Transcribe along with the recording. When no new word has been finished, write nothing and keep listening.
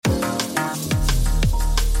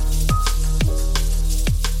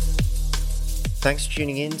Thanks for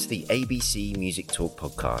tuning in to the ABC Music Talk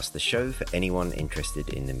podcast, the show for anyone interested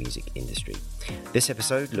in the music industry. This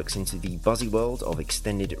episode looks into the buzzy world of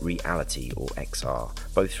extended reality, or XR,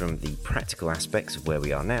 both from the practical aspects of where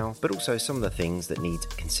we are now, but also some of the things that need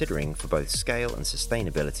considering for both scale and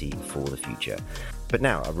sustainability for the future. But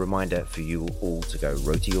now, a reminder for you all to go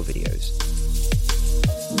rotor your videos.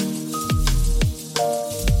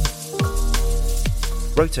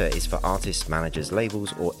 Rotor is for artists, managers,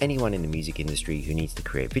 labels, or anyone in the music industry who needs to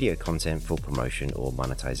create video content for promotion or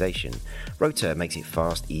monetization. Rotor makes it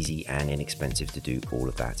fast, easy, and inexpensive to do all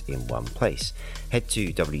of that in one place. Head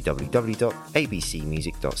to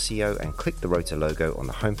www.abcmusic.co and click the Rotor logo on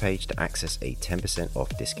the homepage to access a 10%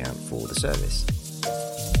 off discount for the service.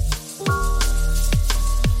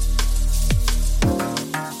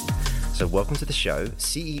 So welcome to the show,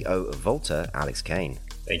 CEO of Volta, Alex Kane.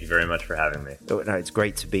 Thank you very much for having me. Oh, no, it's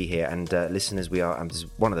great to be here. And listeners, this is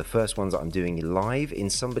one of the first ones that I'm doing live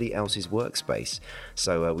in somebody else's workspace.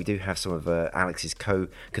 So we do have some of Alex's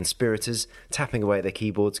co-conspirators tapping away at their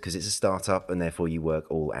keyboards because it's a startup and therefore you work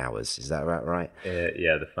all hours. Is that right?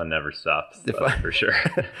 Yeah, the fun never stops. For sure.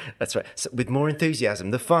 That's right. So with more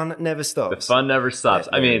enthusiasm, the fun never stops. The fun never stops.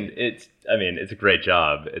 I mean, it's a great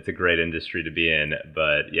job. It's a great industry to be in.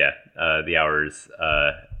 But yeah, the hours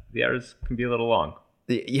can be a little long.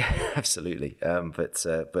 Yeah, absolutely. But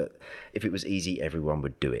if it was easy, everyone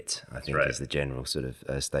would do it, I think, is the general sort of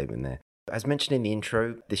statement there. As mentioned in the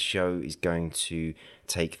intro, this show is going to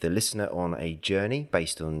take the listener on a journey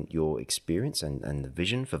based on your experience and the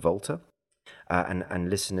vision for Volta. And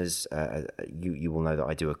listeners, you will know that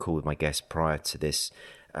I do a call with my guests prior to this,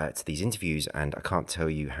 to these interviews, and I can't tell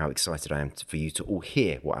you how excited I am for you to all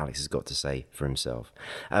hear what Alex has got to say for himself.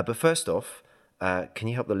 But first off, can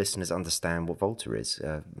you help the listeners understand what Volta is?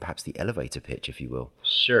 Perhaps the elevator pitch, if you will.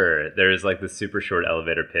 Like the super short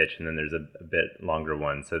elevator pitch, and then there's a bit longer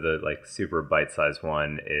one. So the super bite-sized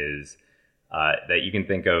one is that you can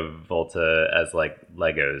think of Volta as like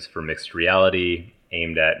Legos for mixed reality,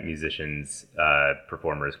 aimed at musicians,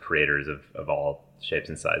 performers, creators of all shapes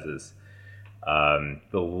and sizes.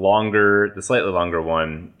 The slightly longer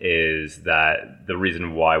one is that the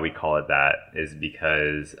reason why we call it that is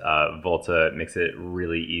because Volta makes it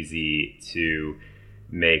really easy to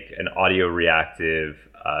make an audio reactive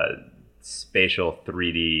spatial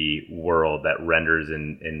 3D world that renders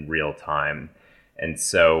in real time. And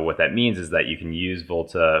so what that means is that you can use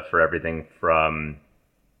Volta for everything from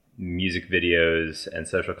music videos and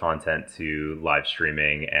social content to live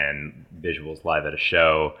streaming and visuals live at a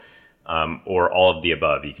show. Or all of the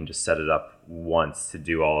above. You can just set it up once to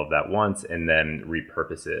do all of that once and then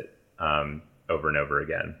repurpose it over and over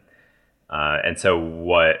again. And so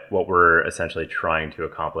what we're essentially trying to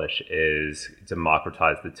accomplish is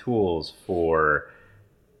democratize the tools for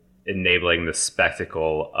enabling the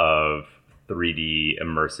spectacle of 3D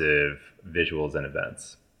immersive visuals and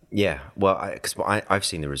events. Yeah, well, because I've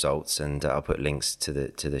seen the results, and I'll put links to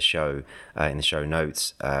the show in the show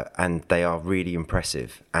notes, and they are really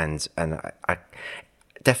impressive. And I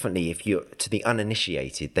definitely, if you're to the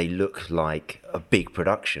uninitiated, they look like a big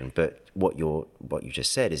production. But what you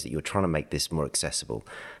just said is that you're trying to make this more accessible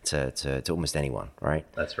to almost anyone, right?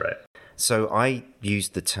 That's right. So I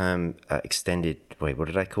used the term extended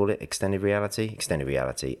reality,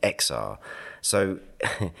 XR. So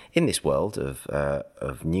in this world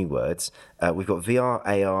of new words, we've got VR,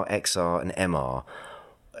 AR, XR, and MR.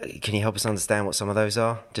 Can you help us understand what some of those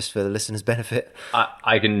are, just for the listeners' benefit?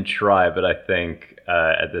 I can try, but I think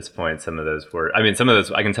at this point, some of those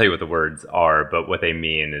I can tell you what the words are, but what they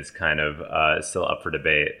mean is kind of still up for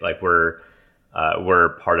debate. Like we're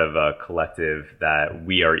part of a collective that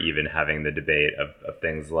we are even having the debate of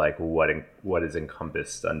things like what is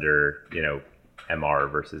encompassed under, MR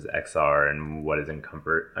versus XR and what is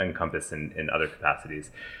encompassed in other capacities.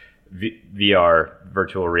 VR,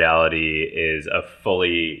 virtual reality, is a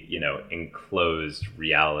fully, enclosed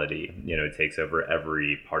reality. It takes over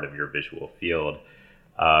every part of your visual field.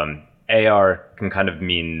 AR can kind of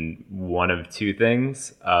mean one of two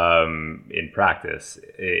things in practice.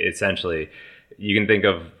 Essentially, you can think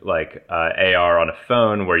of AR on a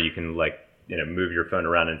phone where you can move your phone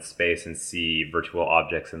around in space and see virtual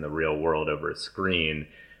objects in the real world over a screen.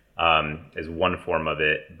 Is one form of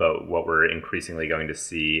it, but what we're increasingly going to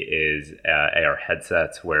see is AR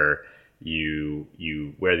headsets where you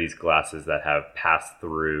wear these glasses that have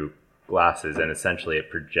pass-through glasses, and essentially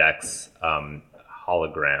it projects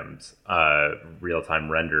holograms,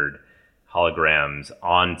 real-time rendered holograms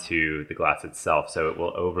onto the glass itself. So it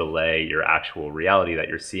will overlay your actual reality that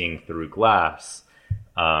you're seeing through glass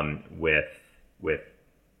with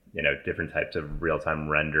different types of real-time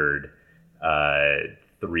rendered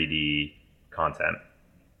 3D content.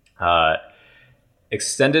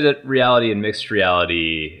 Extended reality and mixed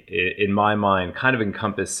reality, in my mind, kind of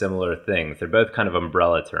encompass similar things. They're both kind of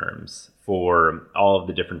umbrella terms for all of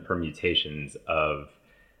the different permutations of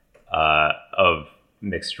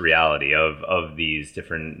mixed reality, of these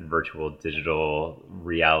different virtual digital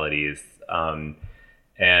realities, and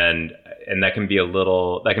that can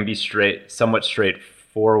be somewhat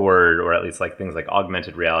straightforward, or at least like things like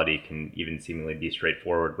augmented reality can even seemingly be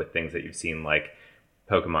straightforward with things that you've seen like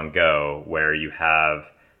Pokemon Go, where you have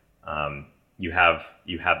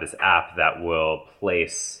this app that will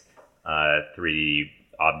place 3D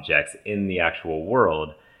objects in the actual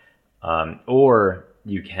world, or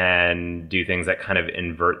you can do things that kind of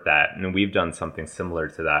invert that. And we've done something similar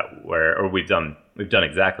to that, we've done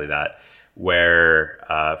exactly that, where,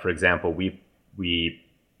 for example, we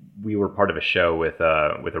were part of a show with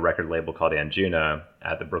a record label called Anjuna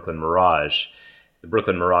at the Brooklyn Mirage. The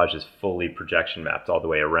Brooklyn Mirage is fully projection mapped all the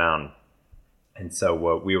way around. And so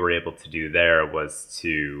what we were able to do there was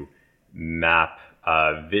to map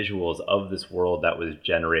visuals of this world that was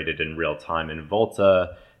generated in real time in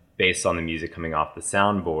Volta based on the music coming off the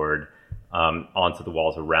soundboard onto the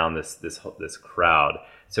walls around this crowd.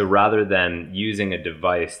 So rather than using a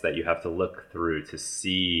device that you have to look through to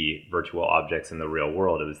see virtual objects in the real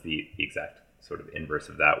world, it was the exact sort of inverse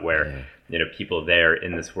of that, where people there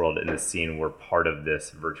in this world, in this scene, were part of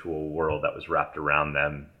this virtual world that was wrapped around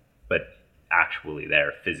them, but actually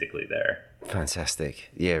there, physically there.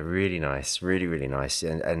 Fantastic. Yeah, really nice. Really, really nice.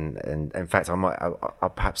 And in fact,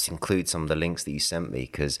 I'll perhaps include some of the links that you sent me,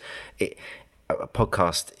 because a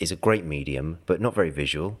podcast is a great medium, but not very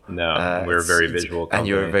visual. No, we're a very visual company. And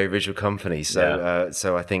you're a very visual company. So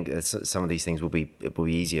so I think some of these things will be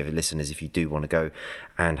easier for listeners if you do want to go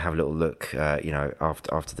and have a little look,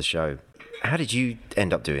 after the show. How did you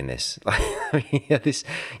end up doing this? Because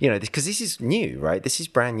this is new, right? This is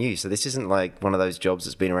brand new. So this isn't like one of those jobs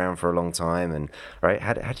that's been around for a long time. And right,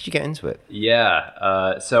 how did you get into it?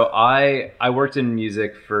 Yeah. So I worked in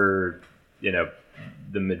music for,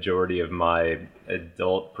 the majority of my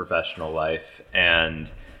adult professional life. And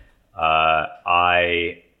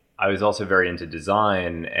I was also very into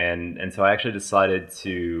design. And so I actually decided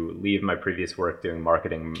to leave my previous work doing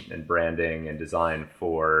marketing and branding and design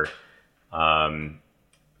for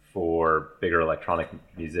bigger electronic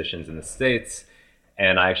musicians in the States.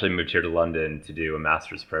 And I actually moved here to London to do a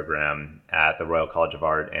master's program at the Royal College of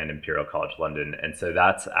Art and Imperial College London. And so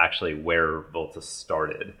that's actually where Volta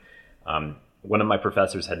started. One of my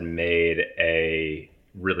professors had made a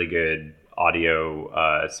really good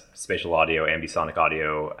audio, spatial audio, ambisonic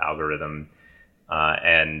audio algorithm.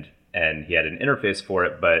 And he had an interface for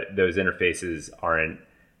it, but those interfaces aren't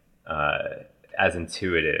as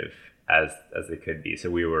intuitive as they could be.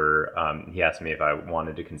 So he asked me if I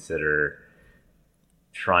wanted to consider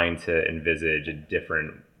trying to envisage a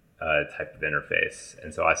different type of interface.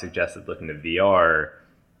 And so I suggested looking to VR,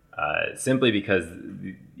 simply because,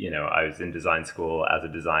 I was in design school as a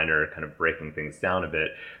designer, kind of breaking things down a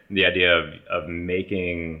bit. The idea of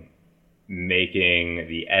making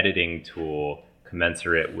the editing tool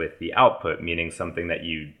commensurate with the output, meaning something that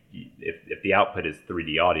if the output is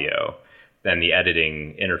 3D audio, then the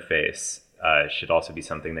editing interface should also be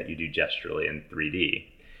something that you do gesturally in 3D.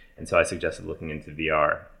 And so I suggested looking into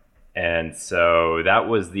VR. And so that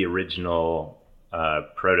was the original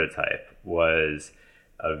prototype, was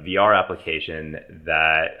a VR application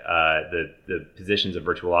that the positions of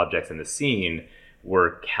virtual objects in the scene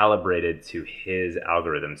were calibrated to his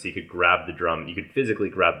algorithm. So you could grab the drum, you could physically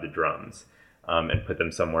grab the drums and put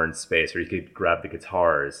them somewhere in space, or you could grab the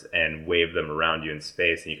guitars and wave them around you in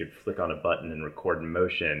space, and you could flick on a button and record in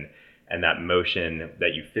motion, and that motion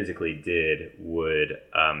that you physically did would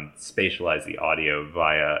spatialize the audio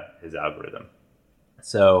via his algorithm.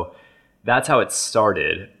 So that's how it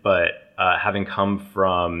started. But having come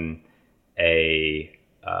from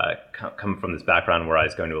this background where I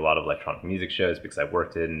was going to a lot of electronic music shows because I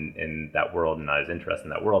worked in that world and I was interested in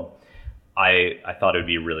that world, I thought it would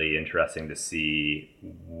be really interesting to see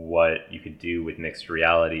what you could do with mixed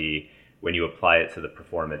reality when you apply it to the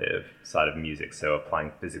performative side of music. So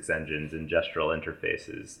applying physics engines and gestural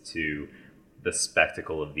interfaces to the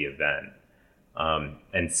spectacle of the event.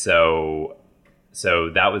 And so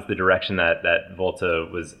that was the direction that Volta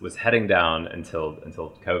was heading down until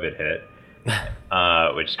COVID hit,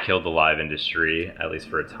 which killed the live industry, at least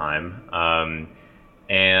for a time.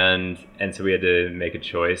 And so we had to make a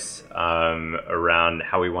choice around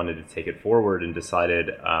how we wanted to take it forward, and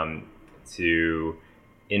decided to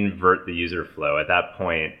invert the user flow. At that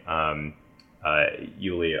point,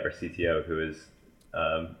 Yuli, our CTO, who is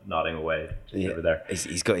nodding away over there.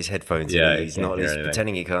 He's got his headphones in. He's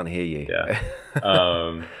pretending he can't hear you. Yeah.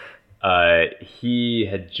 He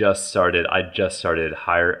had just started. I just started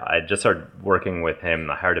working with him.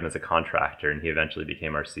 I hired him as a contractor, and he eventually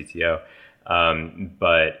became our CTO.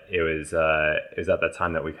 But it was at that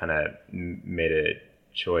time that we kind of made a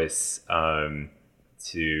choice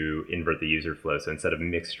to invert the user flow. So instead of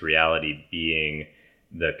mixed reality being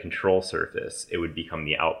the control surface, it would become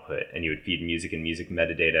the output, and you would feed music and music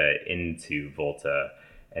metadata into Volta,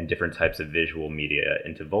 and different types of visual media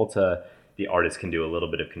into Volta. The artist can do a little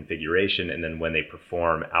bit of configuration, and then when they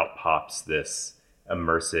perform, out pops this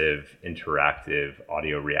immersive, interactive,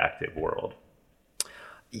 audio reactive world.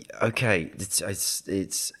 Okay,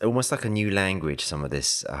 it's almost like a new language. Some of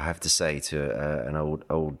this, I have to say, to an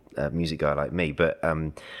old music guy like me. But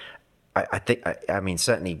I think, I mean,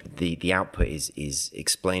 certainly the output is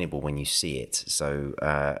explainable when you see it. So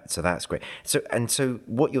that's great. So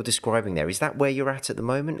what you're describing there, is that where you're at the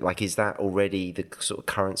moment? Like, is that already the sort of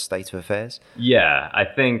current state of affairs? Yeah, I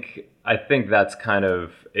think that's kind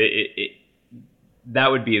of it. That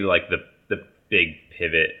would be like the big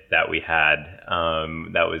pivot that we had.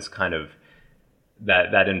 That was kind of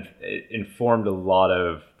that informed a lot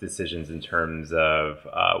of decisions in terms of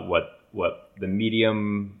what the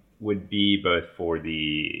medium would be, both for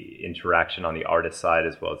the interaction on the artist side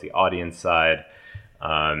as well as the audience side.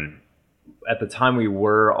 At the time, we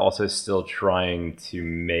were also still trying to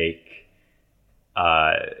make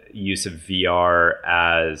use of VR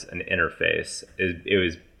as an interface.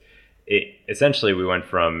 Essentially, we went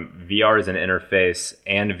from VR as an interface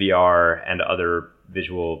and VR and other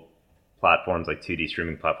visual platforms like 2D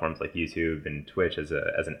streaming platforms like YouTube and Twitch as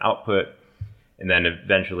an output. And then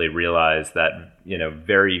eventually realized that,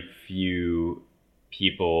 very few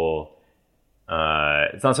people,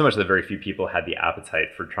 it's not so much that very few people had the appetite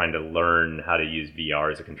for trying to learn how to use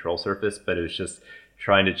VR as a control surface, but it was just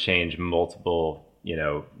trying to change multiple,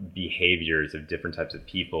 behaviors of different types of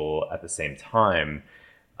people at the same time.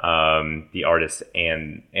 The artists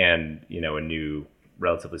and a new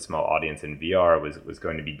relatively small audience in VR was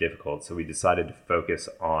going to be difficult. So we decided to focus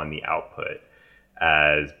on the output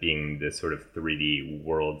as being this sort of 3D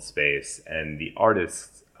world space. And the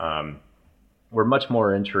artists were much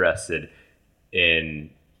more interested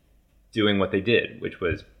in doing what they did, which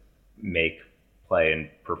was make, play, and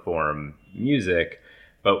perform music,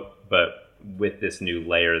 but with this new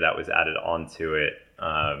layer that was added onto it.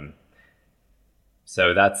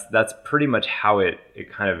 So that's pretty much how it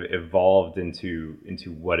kind of evolved into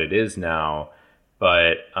what it is now.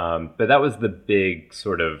 But that was the big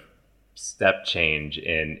sort of step change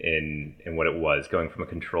in what it was, going from a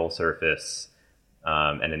control surface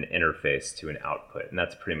and an interface to an output. And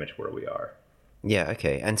that's pretty much where we are. Yeah,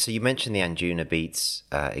 okay. And so you mentioned the Anjunabeats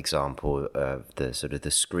example of the sort of the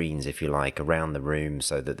screens, if you like, around the room,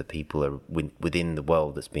 so that the people are within the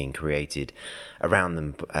world that's being created around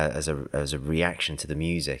them as a reaction to the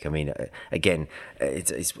music. I mean, again,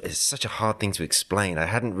 it's such a hard thing to explain. I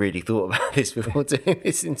hadn't really thought about this before doing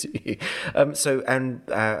this interview. What's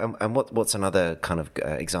another kind of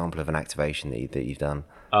example of an activation that you've done?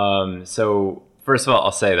 So first of all,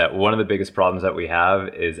 I'll say that one of the biggest problems that we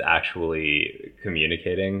have is actually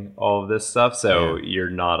communicating all of this stuff. So you're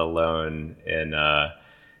not alone in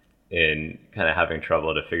kind of having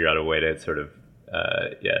trouble to figure out a way to sort of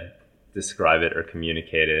describe it or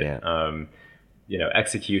communicate it. Yeah.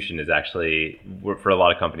 Execution is actually, for a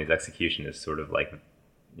lot of companies, execution is sort of like,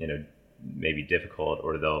 maybe difficult,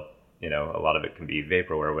 or they'll, a lot of it can be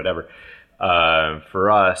vaporware or whatever. For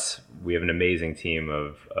us, we have an amazing team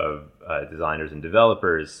of designers and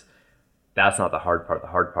developers. That's not the hard part. The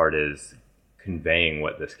hard part is conveying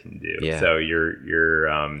what this can do. Yeah. So you're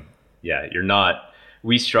not.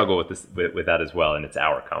 We struggle with this with that as well, and it's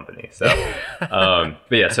our company. So, but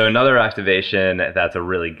yeah. So another activation that's a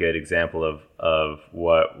really good example of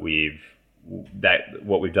what we've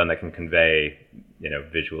done that can convey,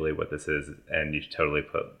 visually what this is, and you should totally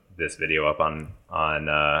put this video up on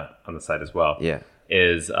the site as well. Yeah,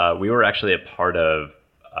 is we were actually a part of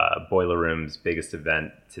Boiler Room's biggest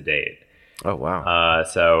event to date. Oh wow!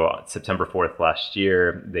 So September 4th last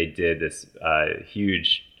year, they did this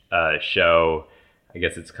huge show. I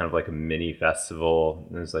guess it's kind of like a mini festival.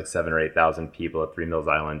 There's like 7,000 or 8,000 people at 3 Mills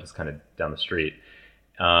Island, just kind of down the street.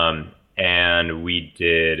 And we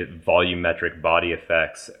did volumetric body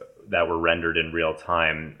effects that were rendered in real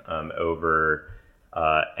time over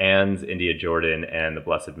Anne's India Jordan and the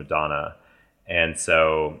Blessed Madonna. And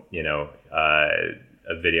so,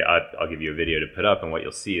 a video, I'll give you a video to put up, and what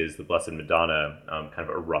you'll see is the Blessed Madonna kind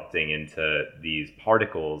of erupting into these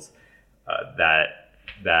particles that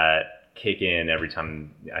kick in every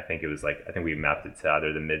time. I think we mapped it to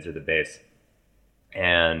either the mids or the bass,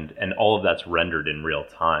 and all of that's rendered in real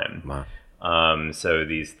time. Wow. So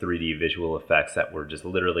these 3D visual effects that were just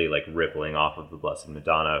literally like rippling off of the Blessed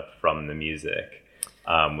Madonna from the music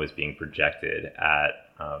was being projected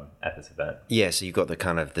at this event. Yeah, so you've got the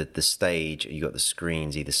kind of the stage, you've got the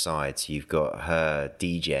screens either side, so you've got her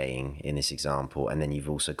DJing in this example, and then you've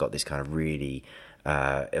also got this kind of really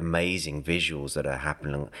amazing visuals that are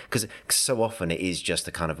happening, because so often it is just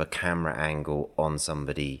a kind of a camera angle on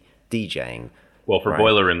somebody DJing. Well, for right?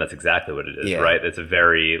 Boiler Room, that's exactly what it is, Yeah. right? It's a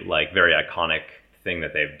very iconic thing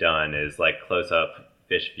that they've done is like close up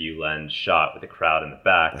fish view lens shot with the crowd in the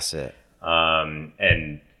back. That's it. And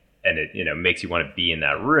it makes you want to be in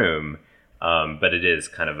that room, but it is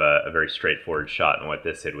kind of a very straightforward shot. And what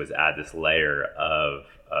this did was add this layer of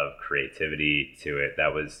creativity to it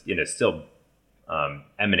that was still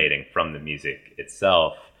emanating from the music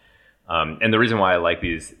itself. And the reason why I like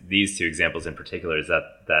these two examples in particular is that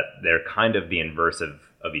they're kind of the inverse of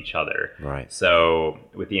each other. Right. So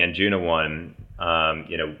with the Anjuna one,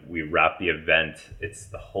 we wrap the event. It's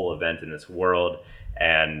the whole event in this world.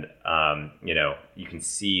 And you can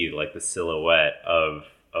see like the silhouette of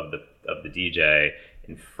the DJ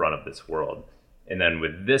in front of this world. And then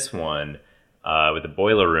with this one, with the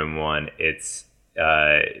Boiler Room one, it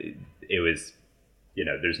was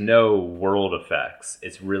there's no world effects.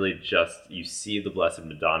 It's really just you see the Blessed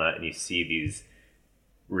Madonna and you see these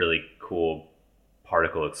really cool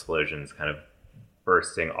particle explosions kind of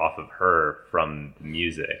bursting off of her from the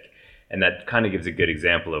music. And that kind of gives a good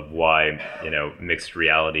example of why, mixed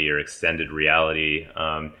reality or extended reality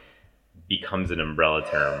becomes an umbrella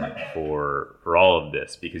term for all of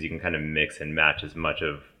this, because you can kind of mix and match as much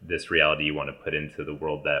of this reality you want to put into the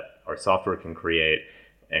world that our software can create,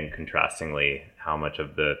 and contrastingly, how much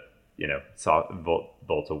of the,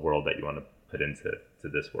 Volta world that you want to put into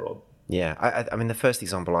this world. Yeah, I mean, the first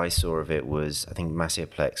example I saw of it was, I think,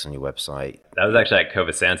 Massioplex on your website. That was actually at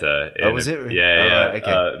Cova Santa. Oh, was it? Yeah. Right,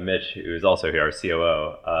 okay. Mitch, who is also here, our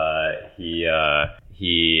COO,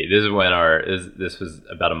 this is when this was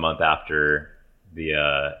about a month after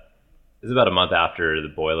the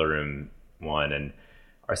Boiler Room one, and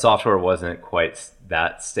our software wasn't quite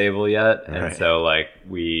that stable yet, and right. so like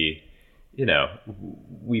we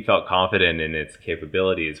felt confident in its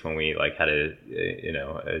capabilities when we like had a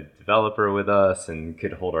developer with us and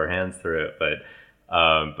could hold our hands through it. But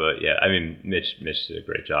yeah, I mean, Mitch did a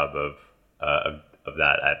great job of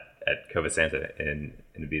that at Cova Santa in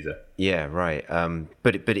Ibiza. Yeah, right.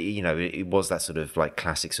 But it was that sort of like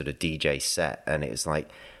classic sort of DJ set, and it was like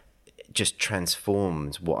just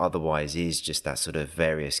transformed what otherwise is just that sort of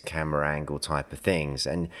various camera angle type of things,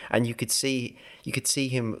 and you could see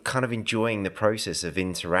him kind of enjoying the process of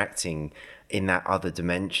interacting in that other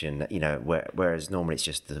dimension, whereas normally it's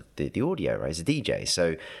just the audio, right? It's a DJ.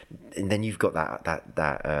 So, and then you've got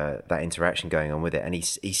that interaction going on with it, and he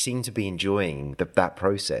seemed to be enjoying that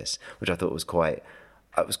process, which I thought was quite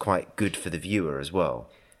good for the viewer as well.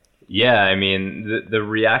 Yeah, I mean, the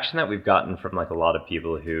reaction that we've gotten from like a lot of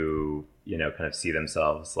people who kind of see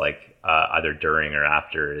themselves like either during or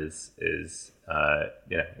after is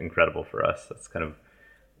incredible for us. That's kind of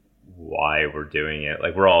why we're doing it.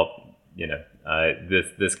 Like we're all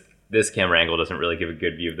this camera angle doesn't really give a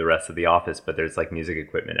good view of the rest of the office, but there's like music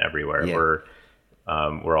equipment everywhere. Yeah.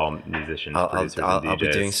 We're all musicians, producers, and DJs. I'll be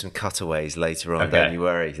doing some cutaways later on. Okay. Don't you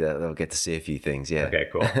worry. They'll get to see a few things. Yeah. Okay,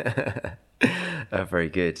 cool. Very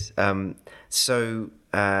good. So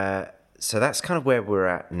that's kind of where we're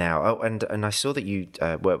at now. Oh, and I saw that you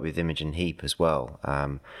work with Imogen Heap as well.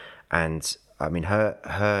 And I mean,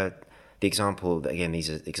 the example, again, these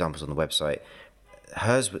are examples on the website.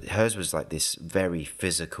 Hers was like this very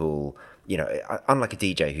physical, unlike a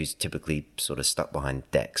DJ who's typically sort of stuck behind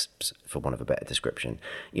decks, for want of a better description.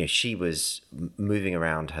 She was moving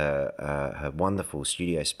around her wonderful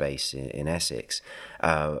studio space in Essex,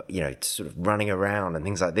 sort of running around and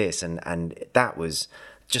things like this, and that was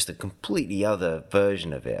just a completely other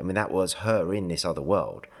version of it. I mean, that was her in this other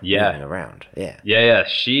world, moving around. Yeah.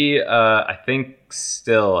 She, I think,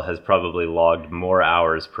 still has probably logged more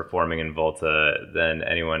hours performing in Volta than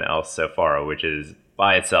anyone else so far, which is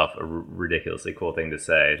by itself a ridiculously cool thing to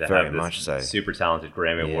say. To Very have this much so. Super talented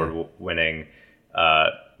Grammy Award-winning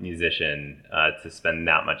musician to spend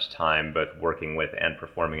that much time both working with and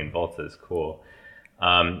performing in Volta is cool.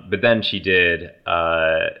 But then she did.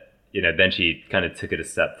 Then she kind of took it a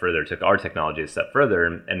step further, took our technology a step further,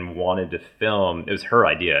 and wanted to film. It was her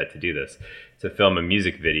idea to do this, to film a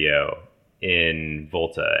music video in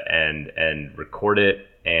Volta and record it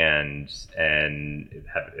and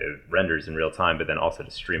it renders in real time, but then also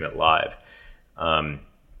to stream it live.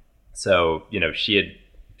 So she had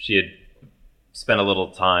spent a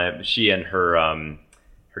little time. She and her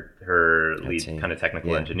lead kind of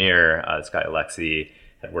technical engineer, Sky Alexi,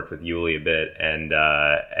 had worked with Yuli a bit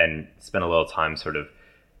and spent a little time sort of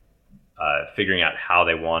figuring out how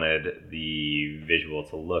they wanted the visual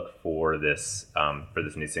to look for this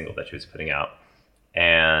new single that she was putting out,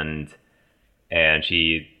 and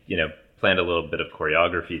she planned a little bit of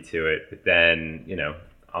choreography to it. But then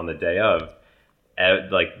on the day of,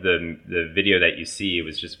 like the video that you see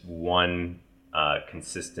was just one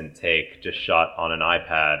consistent take, just shot on an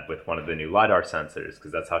iPad with one of the new LiDAR sensors,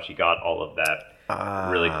 because that's how she got all of that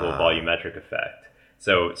really cool volumetric effect.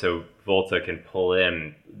 So Volta can pull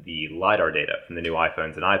in the LiDAR data from the new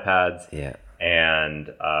iPhones and iPads. Yeah.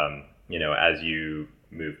 And, as you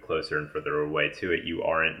move closer and further away to it, you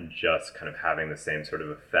aren't just kind of having the same sort of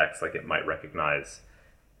effects, like it might recognize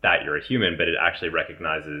that you're a human, but it actually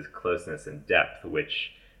recognizes closeness and depth,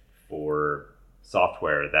 which for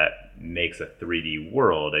software that makes a 3D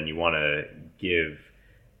world, and you want to give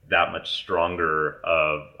that much stronger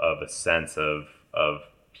of a sense of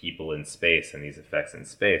people in space and these effects in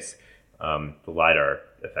space, the LiDAR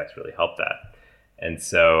effects really help that. And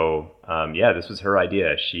so, this was her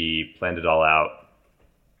idea. She planned it all out.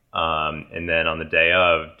 And then on the day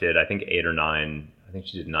of, did I think 8 or 9, I think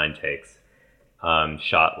she did 9 takes,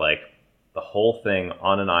 shot like the whole thing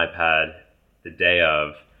on an iPad the day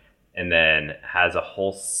of, and then has a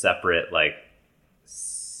whole separate like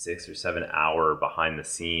 6 or 7 hour behind the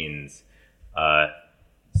scenes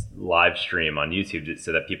live stream on YouTube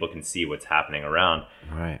so that people can see what's happening around.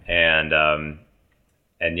 Right. And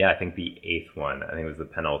I think the 8th one, I think it was the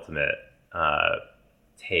penultimate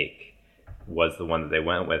take, was the one that they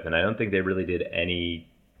went with. And I don't think they really did any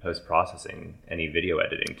post-processing, any video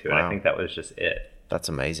editing to it. Wow. I think that was just it. That's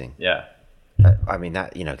amazing. Yeah. I mean,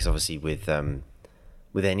 that, because obviously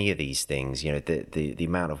with any of these things, the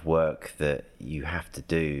amount of work that you have to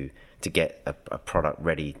do to get a product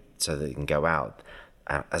ready so that it can go out,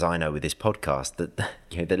 as I know with this podcast, that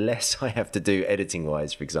the less I have to do editing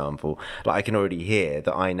wise, for example, like I can already hear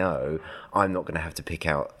that I know I'm not going to have to pick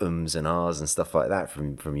out ums and ahs and stuff like that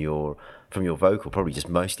from your vocal, probably just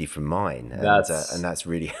mostly from mine, and that's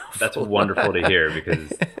really helpful. That's wonderful to hear,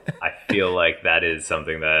 because I feel like that is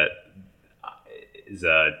something that is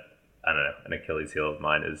I don't know, an Achilles heel of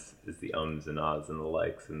mine is the ums and ahs and the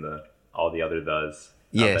likes and all the other does.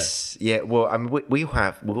 Yes, yeah. Well, I mean, we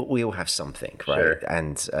all have something, right? Sure.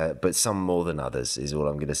 And but some more than others is all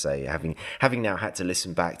I'm going to say. Having now had to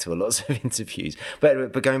listen back to a lot of interviews,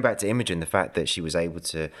 but going back to Imogen, the fact that she was able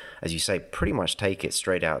to, as you say, pretty much take it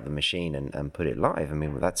straight out of the machine and put it live. I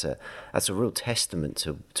mean, that's a real testament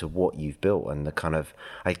to what you've built, and the kind of,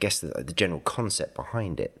 I guess, the general concept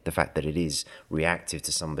behind it. The fact that it is reactive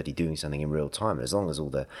to somebody doing something in real time. As long as all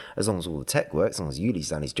the tech works, as long as Yuli's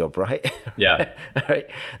done his job right. Yeah. Right.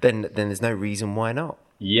 Then there's no reason why not.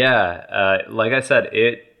 Yeah, like I said,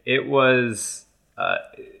 it was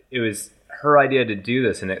her idea to do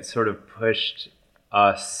this, and it sort of pushed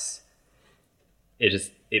us.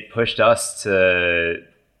 It pushed us to,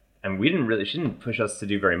 and she didn't push us to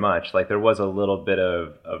do very much. Like there was a little bit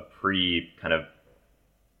of pre kind of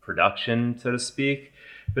production, so to speak,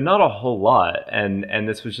 but not a whole lot. And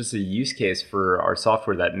this was just a use case for our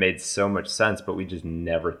software that made so much sense, but we just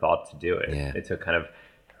never thought to do it. Yeah. It took kind of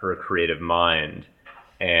her creative mind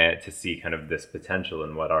and to see kind of this potential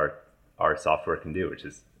in what our software can do, which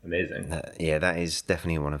is amazing. That is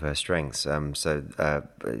definitely one of her strengths.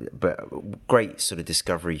 But great sort of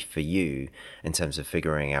discovery for you in terms of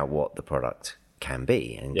figuring out what the product can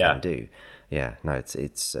be and can do. Yeah, no,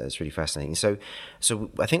 it's really fascinating. So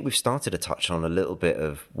I think we've started to touch on a little bit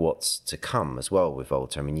of what's to come as well with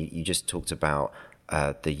Volta. I mean, you just talked about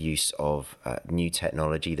the use of new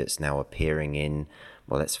technology that's now appearing in,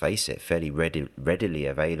 well, let's face it, fairly readily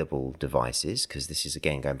available devices, because this is,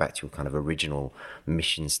 again, going back to your kind of original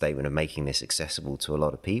mission statement of making this accessible to a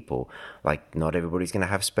lot of people. Like, not everybody's going to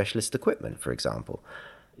have specialist equipment, for example.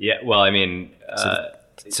 Yeah, well, I mean...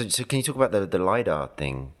 So can you talk about the LiDAR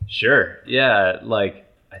thing? Sure. Yeah, like,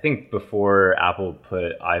 I think before Apple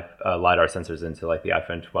put LiDAR sensors into, like, the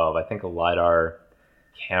iPhone 12, I think a LiDAR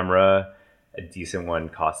camera, a decent one,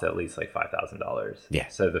 cost at least like $5,000. Yeah.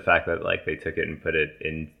 So the fact that like they took it and put it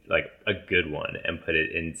in, like a good one, and put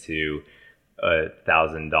it into a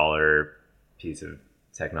 $1,000 piece of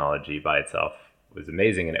technology by itself was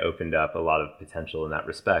amazing, and it opened up a lot of potential in that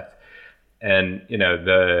respect. And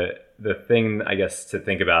the thing, I guess, to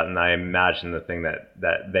think about, and I imagine the thing that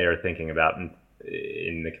they are thinking about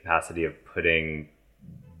in the capacity of putting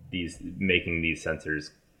making these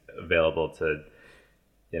sensors available to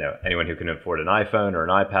anyone who can afford an iPhone or an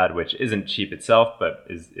iPad, which isn't cheap itself, but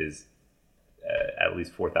is at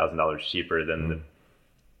least $4,000 cheaper than the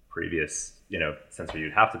previous sensor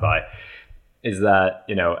you'd have to buy. Is that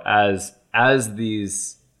as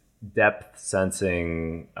these depth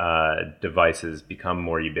sensing devices become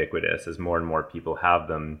more ubiquitous, as more and more people have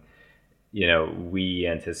them, we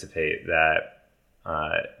anticipate that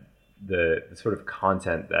the sort of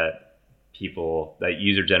content that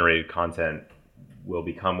user generated content will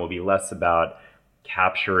be less about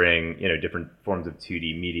capturing different forms of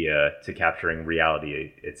 2D media to capturing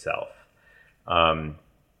reality itself.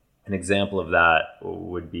 An example of that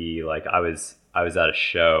would be like I was at a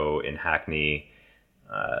show in Hackney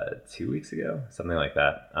 2 weeks ago, something like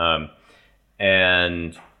that,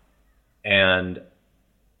 and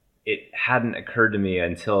it hadn't occurred to me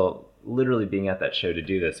until literally being at that show to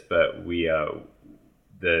do this, but we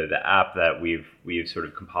the app that we've sort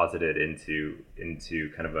of composited into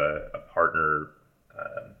kind of a partner,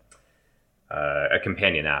 a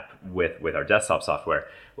companion app with our desktop software,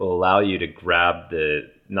 will allow you to grab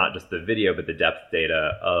not just the video but the depth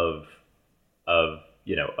data of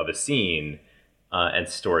a scene and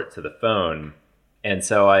store it to the phone. And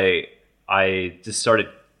so I just started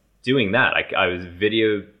doing that. I was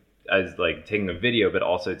like taking a video, but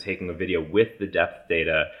also taking a video with the depth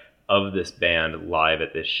data of this band live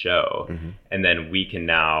at this show. Mm-hmm. And then we can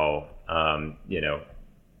now,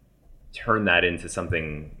 turn that into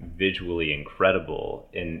something visually incredible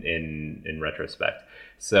in retrospect.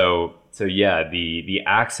 So yeah, the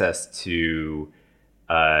access to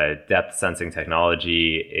depth sensing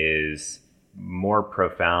technology is more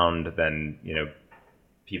profound than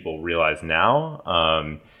people realize now,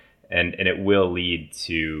 and it will lead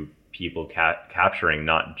to people capturing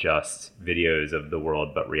not just videos of the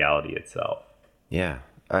world but reality itself. Yeah,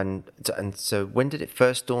 and so when did it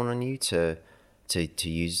first dawn on you to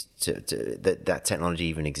use that technology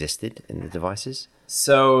even existed in the devices?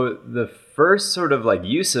 So the first sort of like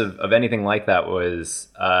use of anything like that was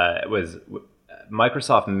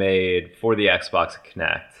Microsoft made for the Xbox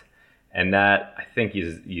Kinect, and that I think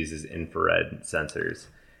uses infrared sensors,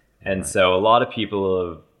 and so a lot of people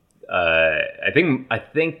have. I think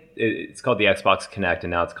it's called the Xbox Kinect,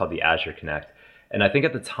 and now it's called the Azure Kinect. And I think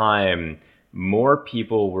at the time, more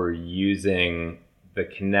people were using the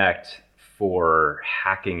Kinect for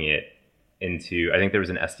hacking it into. I think there was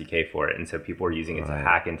an SDK for it, and so people were using it to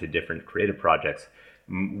hack into different creative projects,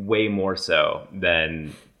 way more so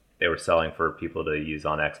than they were selling for people to use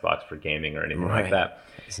on Xbox for gaming or anything like that.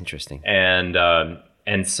 It's interesting.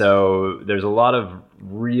 And so there's a lot of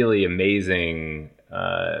really amazing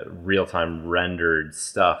real-time rendered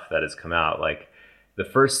stuff that has come out. Like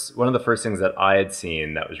one of the first things that I had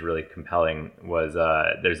seen that was really compelling was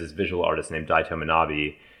there's this visual artist named Daito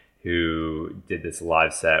Manabe who did this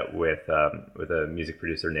live set with a music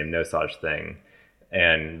producer named Nosage Thing,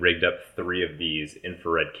 and rigged up 3 of these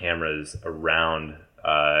infrared cameras around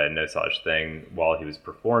Nosage Thing while he was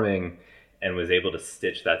performing, and was able to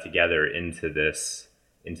stitch that together into this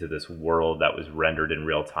world that was rendered in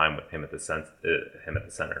real time with him at the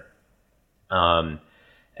center.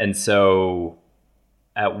 And so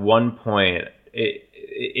at one point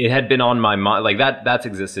it had been on my mind, like that's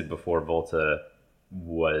existed before Volta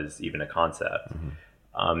was even a concept.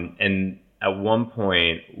 Mm-hmm. And at one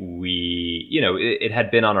point it had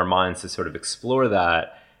been on our minds to sort of explore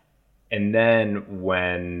that. And then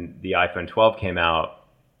when the iPhone 12 came out,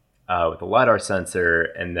 with the LiDAR sensor,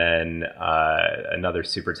 and then another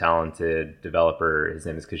super talented developer, his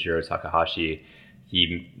name is Kajiro Takahashi,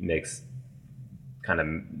 he makes kind of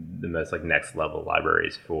the most like next level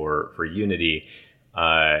libraries for Unity,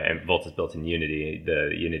 and Volta's built in Unity,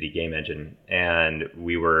 the Unity game engine. And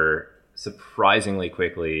we were surprisingly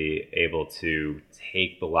quickly able to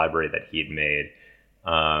take the library that he'd made,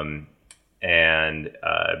 and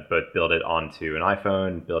both build it onto an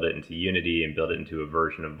iPhone, build it into Unity, and build it into a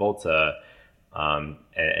version of Volta,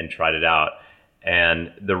 and tried it out.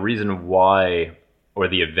 And the reason why, or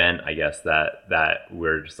the event, I guess, that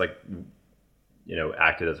we're just like,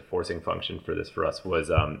 acted as a forcing function for this for us was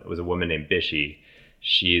a woman named Bishi.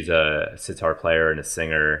 She's a sitar player and a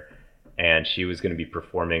singer, and she was going to be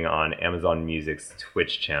performing on Amazon Music's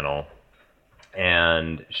Twitch channel.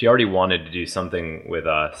 And she already wanted to do something with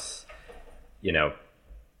us.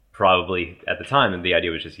 Probably at the time, and the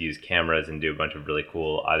idea was just use cameras and do a bunch of really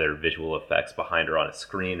cool either visual effects behind her on a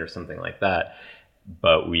screen or something like that.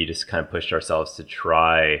 But we just kind of pushed ourselves to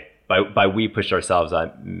try. By we pushed ourselves,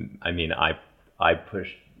 I mean I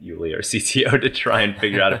pushed Yuli, our CTO, to try and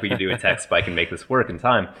figure out if we could do a tech spike and make this work in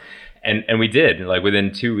time. And we did, like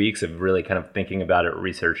within 2 weeks of really kind of thinking about it,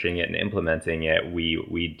 researching it, and implementing it,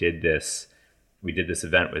 we did this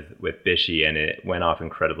event with Bishy, and it went off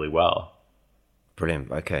incredibly well. Brilliant.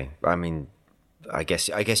 Okay. I mean, I guess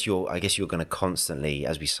you're going to constantly,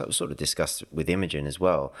 as we sort of discussed with Imogen as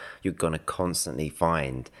well, you're going to constantly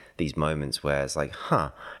find these moments where it's like,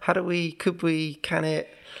 can it?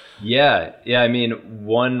 Yeah. I mean,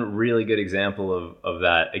 one really good example of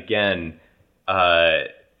that, again,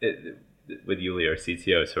 with Yuli, our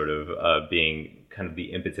CTO, sort of being kind of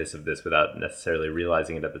the impetus of this without necessarily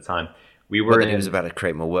realizing it at the time. He was about to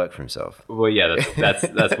create more work for himself. Well, yeah, that's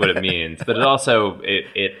what it means. But it also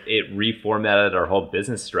it reformatted our whole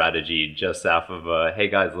business strategy just off of hey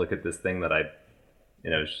guys, look at this thing that I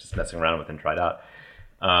was just messing around with and tried out.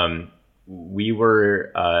 We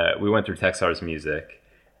went through Techstars Music,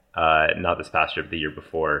 not this past year, but the year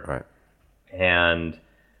before, right? And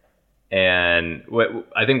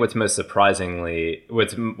I think what's most surprising is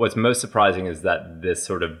that this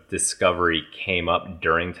sort of discovery came up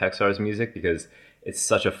during Techstars Music, because it's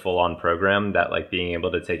such a full-on program that like being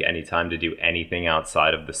able to take any time to do anything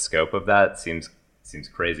outside of the scope of that seems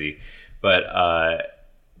crazy. But on,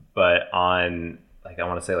 like, I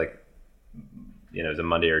want to say, like, it was a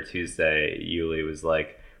Monday or Tuesday, Yuli was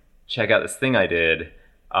like, check out this thing I did.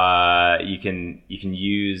 You can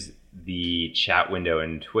use the chat window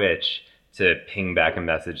in Twitch to ping back a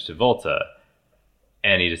message to Volta.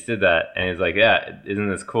 And he just did that. And he's like, yeah, isn't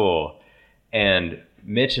this cool? And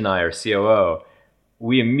Mitch and I, our COO,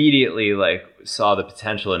 we immediately like saw the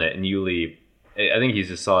potential in it. And Yuli, I think he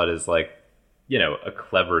just saw it as like, a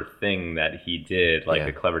clever thing that he did, like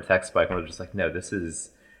a clever tech spike. And we're just like, no, this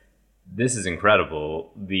is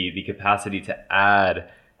incredible. The capacity to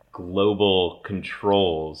add global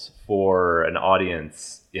controls for an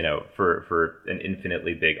audience, for an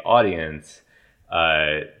infinitely big audience,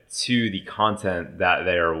 to the content that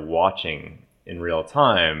they are watching in real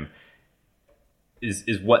time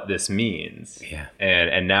is what this means. Yeah.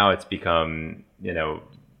 And now it's become,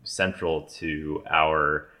 central to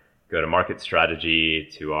our go-to-market strategy,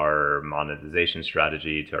 to our monetization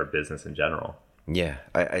strategy, to our business in general. Yeah.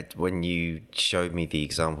 I when you showed me the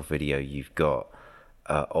example video you've got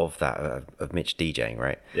of that, of Mitch DJing,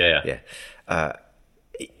 right? Yeah.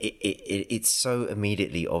 It's so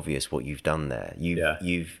immediately obvious what you've done there.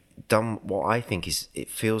 You've done what I think it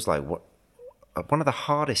feels like one of the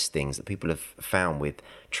hardest things that people have found with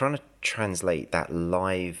trying to translate that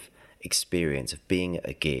live experience of being at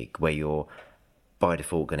a gig where you're by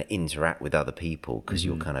default going to interact with other people because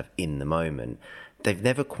you're kind of in the moment. They've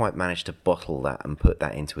never quite managed to bottle that and put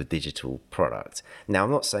that into a digital product. Now,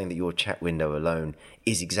 I'm not saying that your chat window alone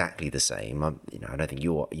is exactly the same. I don't think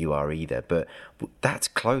you are either. But that's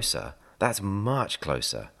closer. That's much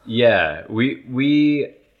closer. Yeah,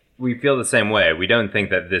 we feel the same way. We don't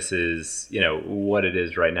think that this is, what it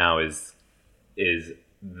is right now is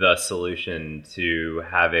the solution to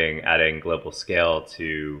adding global scale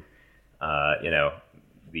to,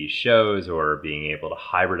 these shows or being able to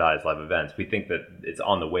hybridize live events. We think that it's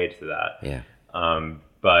on the way to that. Yeah.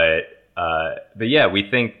 But yeah, we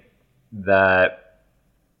think that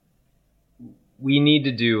we need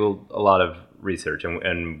to do a lot of research,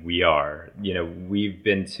 and we are.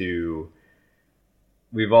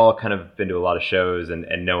 We've all kind of been to a lot of shows,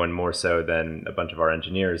 and no one more so than a bunch of our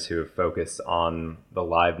engineers who have focused on the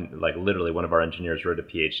live. Like literally, one of our engineers wrote a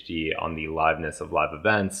PhD on the liveness of live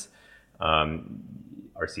events.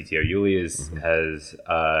 Our CTO Yuli has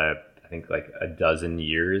I think like a dozen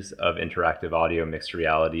years of interactive audio mixed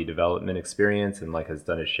reality development experience, and like has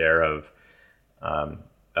done a share of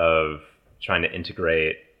trying to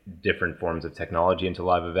integrate different forms of technology into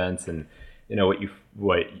live events. And what you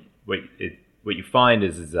find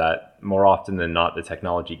is that more often than not the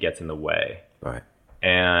technology gets in the way. Right.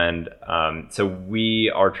 And so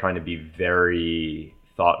we are trying to be very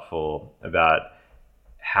thoughtful about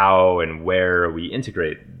how and where we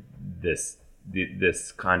integrate this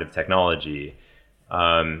kind of technology.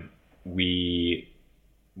 We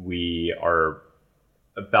are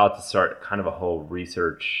about to start kind of a whole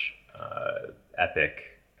research epic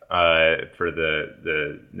for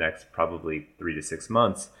the next probably 3 to 6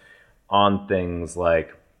 months on things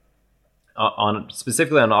like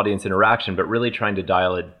specifically on audience interaction, but really trying to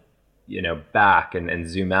dial it back and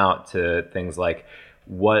zoom out to things like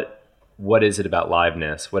what is it about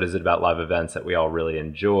liveness? What is it about live events that we all really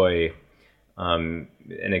enjoy? And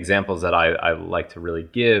examples that I like to really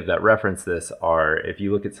give that reference this are, if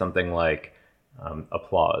you look at something like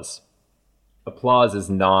applause. Applause is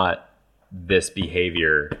not this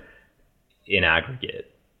behavior in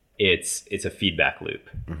aggregate. it's a feedback loop,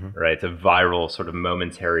 right? It's a viral sort of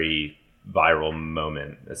momentary viral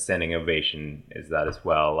moment. A standing ovation is that as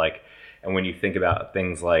well. Like, and when you think about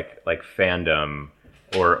things like fandom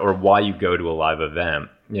or why you go to a live event,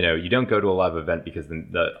 you know, you don't go to a live event because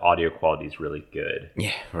the audio quality is really good.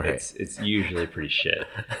 Yeah, right. It's usually pretty shit,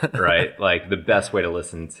 right? Like the best way to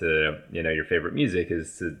listen to, you know, your favorite music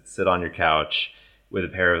is to sit on your couch with a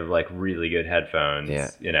pair of like really good headphones.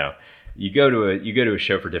 Yeah. You know, you go to a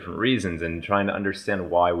show for different reasons, and trying to understand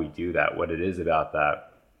why we do that, what it is about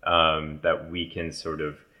that, that we can sort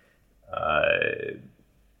of,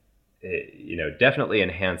 you know, definitely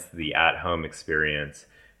enhance the at-home experience,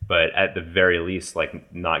 but at the very least,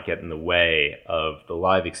 like not get in the way of the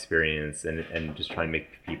live experience, and just try and make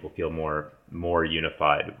people feel more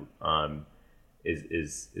unified,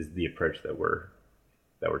 is the approach that we're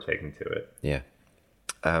taking to it. Yeah.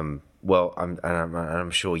 Well, I'm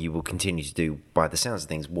sure you will continue to do, by the sounds of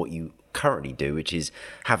things, what you currently do, which is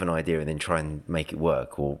have an idea and then try and make it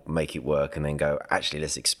work, or make it work and then go, actually,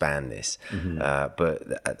 let's expand this.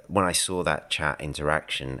 But when I saw that chat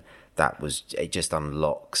interaction, it just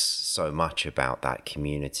unlocks so much about that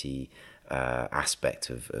community aspect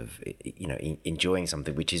of you know, enjoying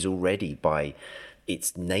something which is already by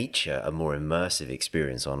its nature a more immersive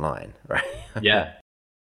experience online, right? Yeah.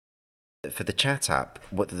 For the chat app,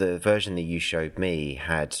 what the version that you showed me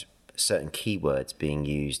had certain keywords being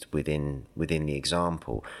used within the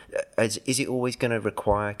example. Is it always going to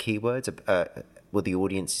require keywords? Will the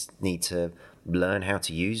audience need to learn how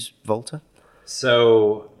to use Volta?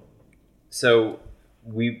 So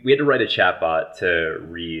we had to write a chatbot to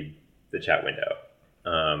read the chat window,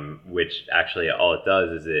 which actually all it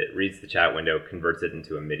does is it reads the chat window, converts it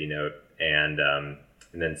into a MIDI note, and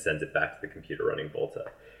then sends it back to the computer running Volta.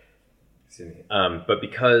 Excuse me. But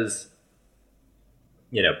because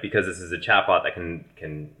this is a chatbot that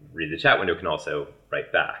can read the chat window, can also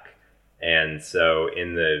write back. And so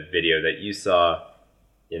in the video that you saw,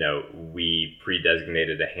 you know, we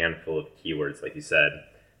pre-designated a handful of keywords, like you said.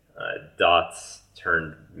 Dots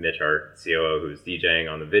turned Mitch, our COO, who was DJing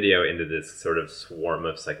on the video, into this sort of swarm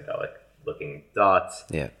of psychedelic-looking dots.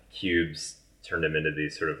 Yeah. Cubes turned him into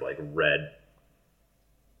these sort of like red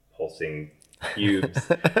pulsing cubes.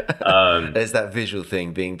 There's that visual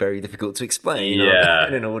thing being very difficult to explain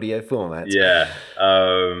in an audio format. Yeah.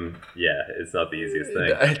 It's not the easiest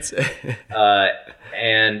thing.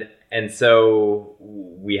 And so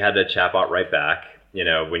we had a chatbot write back. You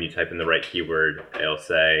know, when you type in the right keyword, it'll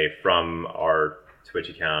say from our Twitch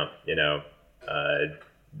account, you know,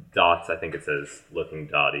 dots, I think it says looking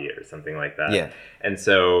dotty or something like that. Yeah. And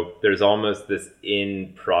so there's almost this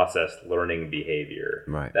in-process learning behavior,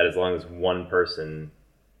 right, that as long as one person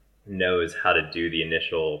knows how to do the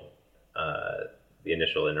initial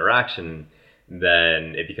interaction,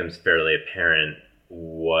 then it becomes fairly apparent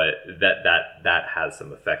what that has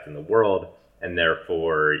some effect in the world, and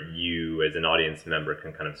therefore you as an audience member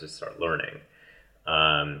can kind of just start learning.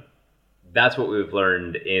 That's what we've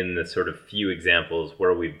learned in the sort of few examples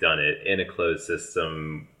where we've done it in a closed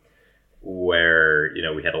system where, you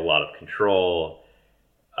know, we had a lot of control.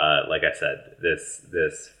 Like I said,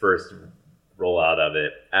 this first rollout of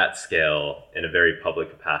it at scale in a very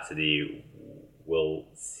public capacity, we'll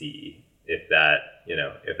see if that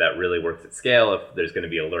really works at scale, if there's going to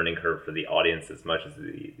be a learning curve for the audience as much as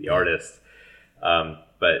the artist.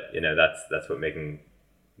 But, you know, that's what making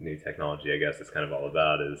new technology, I guess, is kind of all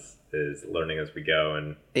about, is learning as we go.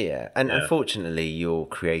 And unfortunately, you're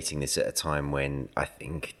creating this at a time when I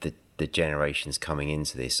think the generations coming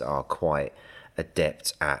into this are quite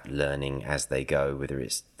adept at learning as they go, whether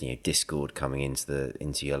it's, you know, Discord coming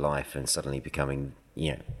into your life and suddenly becoming,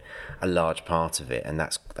 you know, a large part of it, and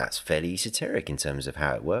that's fairly esoteric in terms of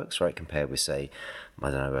how it works, right? Compared with, say, I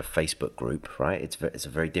don't know, a Facebook group, right? It's a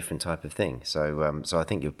very different type of thing. So I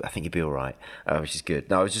think you'll be all right, which is good.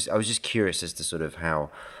 No, I was just curious as to sort of how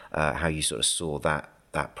you sort of saw that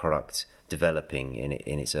product developing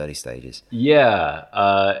in its early stages. Yeah.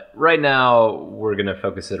 Right now we're going to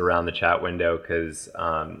focus it around the chat window because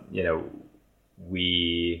you know,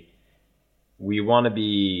 we want to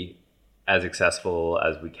be as accessible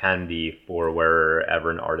as we can be for wherever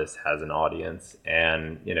an artist has an audience.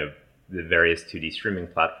 And, you know, the various 2D streaming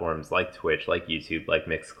platforms like Twitch, like YouTube, like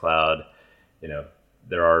Mixcloud, you know,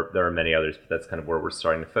 there are many others, but that's kind of where we're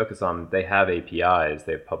starting to focus on. They have APIs,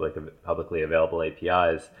 they have publicly available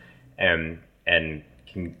APIs, and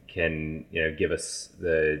can you know, give us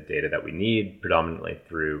the data that we need predominantly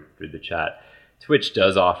through the chat. Twitch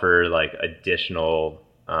does offer like additional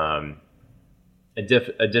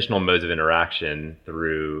modes of interaction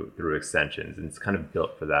through extensions, and it's kind of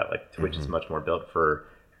built for that. Like Twitch is much more built for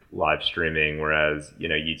live streaming, whereas,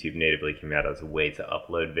 YouTube natively came out as a way to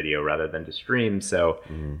upload video rather than to stream. So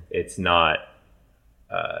it's not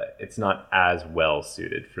as well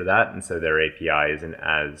suited for that. And so their API isn't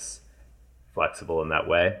as flexible in that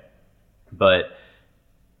way. But,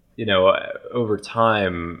 over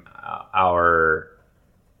time, our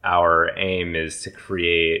aim is to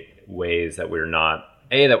create ways that we're not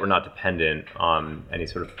dependent on any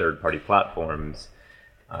sort of third-party platforms,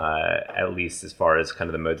 at least as far as kind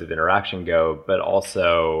of the modes of interaction go. But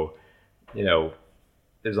also,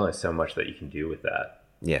 there's only so much that you can do with that.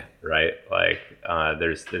 Yeah. Right. Like,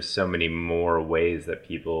 there's so many more ways that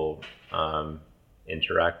people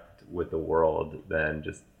interact with the world than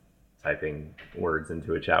just typing words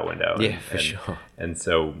into a chat window. Yeah, for sure. And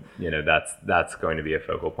so, that's going to be a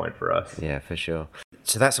focal point for us. Yeah, for sure.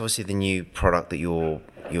 So that's obviously the new product that you're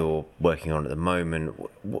working on at the moment.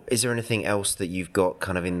 Is there anything else that you've got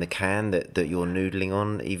kind of in the can that you're noodling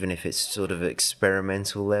on, even if it's sort of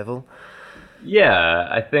experimental level? Yeah,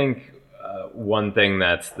 I think one thing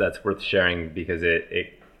that's worth sharing, because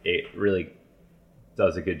it really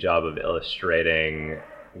does a good job of illustrating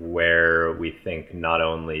where we think not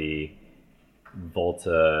only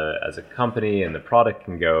Volta as a company and the product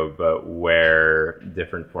can go, but where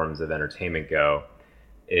different forms of entertainment go,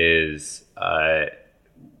 is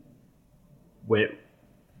when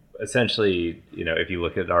essentially, if you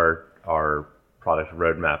look at our product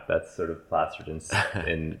roadmap that's sort of plastered in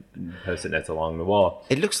post-it notes along the wall.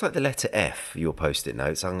 It looks like the letter F, your post-it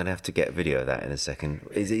notes. I'm going to have to get a video of that in a second.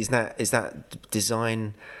 Is that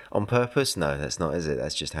design on purpose? No, that's not, is it?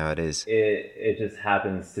 That's just how it is. It just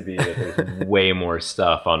happens to be that there's way more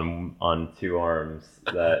stuff on two arms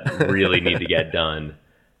that really need to get done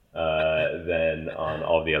than on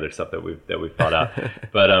all the other stuff that we've thought out.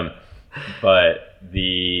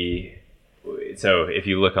 So if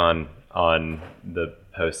you look on the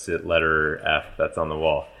post-it letter F that's on the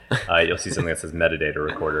wall, you'll see something that says metadata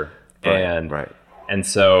recorder. Right. And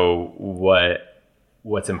so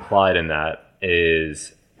what's implied in that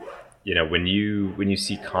is, when you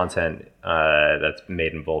see content that's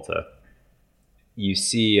made in Volta, you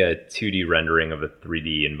see a 2D rendering of a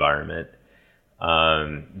 3D environment.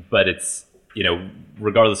 But it's,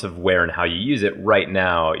 regardless of where and how you use it, right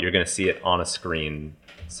now you're going to see it on a screen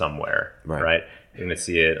somewhere, right? You're going to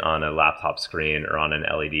see it on a laptop screen or on an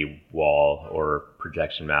LED wall or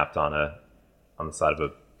projection mapped on the side of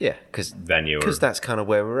a venue. Because that's kind of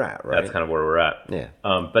where we're at, right? That's kind of where we're at. Yeah.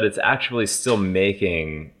 But it's actually still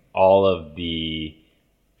making all of the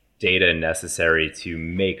data necessary to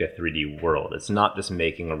make a 3D world. It's not just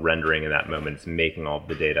making a rendering in that moment. It's making all of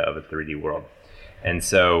the data of a 3D world. And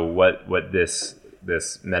so what this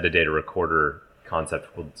metadata recorder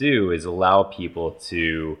concept will do is allow people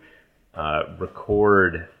to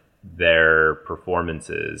record their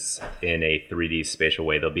performances in a 3D spatial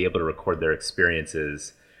way. They'll be able to record their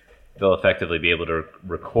experiences. They'll effectively be able to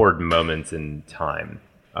record moments in time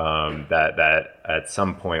that at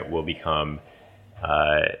some point will become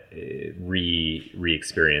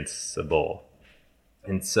re-experienceable.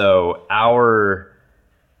 And so our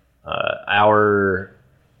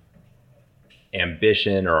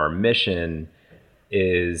ambition or our mission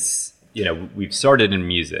is, we've started in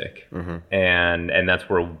music, and that's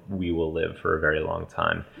where we will live for a very long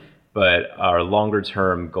time. But our longer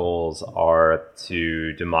term goals are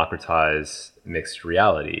to democratize mixed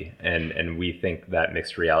reality. And we think that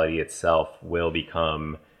mixed reality itself will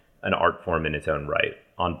become an art form in its own right,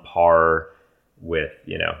 on par with,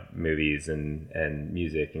 movies and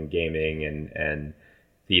music and gaming and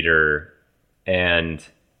theater, and,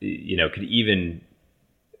 could even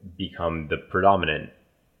become the predominant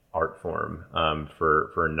art form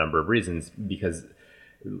for a number of reasons,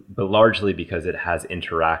 but largely because it has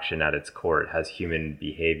interaction at its core. It has human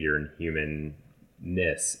behavior and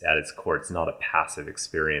humanness at its core. It's not a passive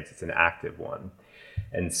experience, it's an active one.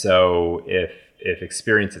 And so if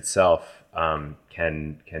experience itself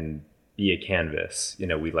can be a canvas,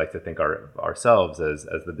 we like to think ourselves as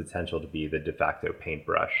the potential to be the de facto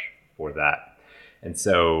paintbrush for that. And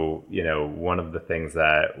so, one of the things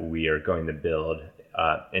that we are going to build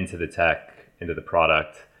into the tech, into the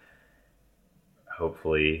product,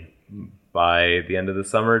 hopefully by the end of the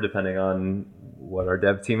summer, depending on what our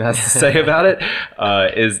dev team has to say about it,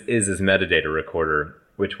 is this metadata recorder,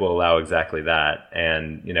 which will allow exactly that.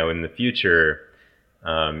 And, in the future,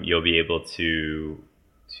 you'll be able to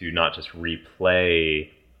not just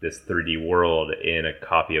replay this 3D world in a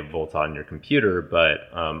copy of Volta on your computer,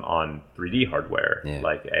 but on 3D hardware,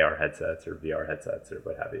 like AR headsets or VR headsets or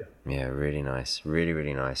what have you. Yeah, really nice, really,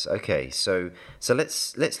 really nice. Okay, so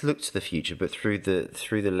let's look to the future, but through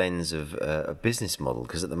the lens of a business model,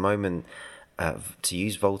 because at the moment, to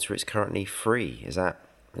use Volta, it's currently free. Is that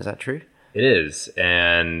true? It is,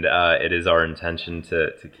 and it is our intention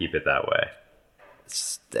to keep it that way.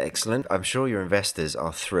 Excellent. I'm sure your investors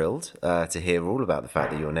are thrilled to hear all about the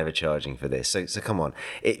fact that you're never charging for this. So come on.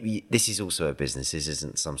 This is also a business. This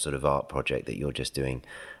isn't some sort of art project that you're just doing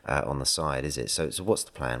on the side, is it? So what's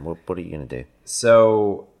the plan? What are you going to do?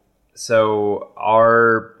 So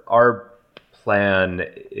our plan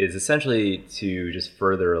is essentially to just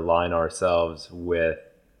further align ourselves with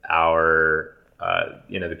our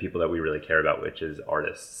the people that we really care about, which is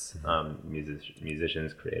artists,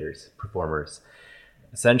 musicians, creators, performers.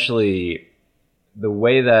 Essentially, the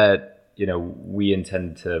way that we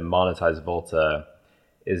intend to monetize Volta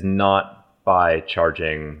is not by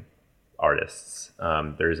charging artists.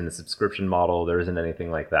 There isn't a subscription model. There isn't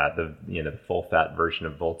anything like that. The full fat version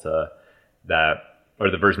of Volta or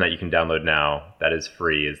the version that you can download now that is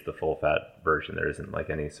free is the full fat version. There isn't like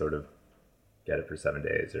any sort of get it for 7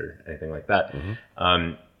 days or anything like that.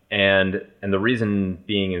 Mm-hmm. And the reason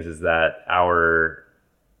being is that our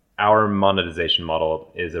monetization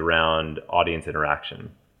model is around audience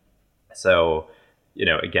interaction. So,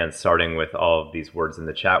 again, starting with all of these words in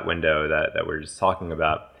the chat window that we're just talking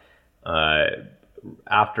about,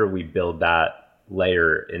 after we build that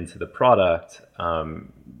layer into the product,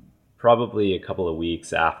 probably a couple of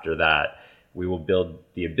weeks after that, we will build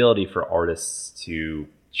the ability for artists to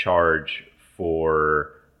charge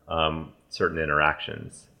for certain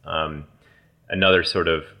interactions. Another sort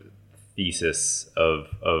of thesis of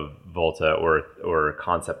Volta or a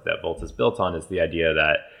concept that Volta is built on is the idea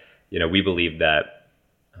that we believe that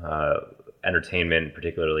entertainment,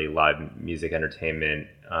 particularly live music entertainment,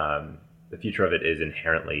 the future of it is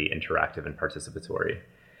inherently interactive and participatory.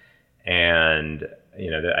 And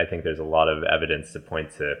I think there's a lot of evidence to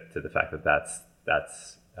point to the fact that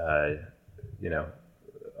that's a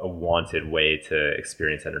wanted way to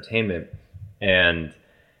experience entertainment. And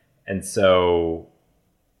so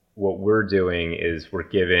what we're doing is we're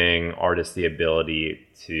giving artists the ability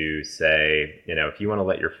to say, if you want to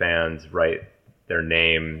let your fans write their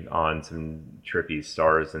name on some trippy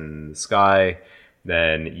stars in the sky,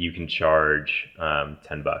 then you can charge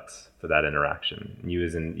 $10 for that interaction. You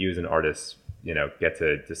as an artist, get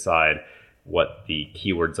to decide what the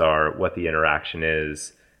keywords are, what the interaction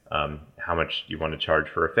is, how much you want to charge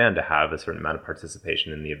for a fan to have a certain amount of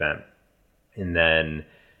participation in the event. And then,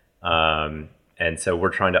 and so we're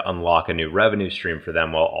trying to unlock a new revenue stream for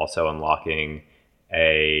them while also unlocking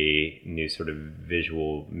a new sort of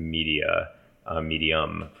visual media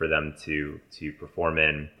medium for them to perform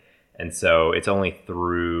in. And so it's only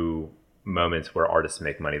through moments where artists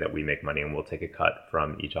make money that we make money, and we'll take a cut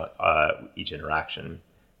from each interaction.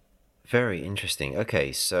 Very interesting.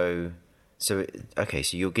 Okay, so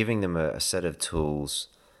you're giving them a set of tools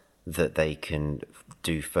that they can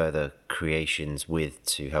do further creations with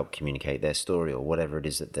to help communicate their story or whatever it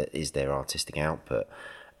is that is their artistic output,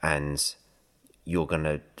 and you're going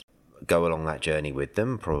to go along that journey with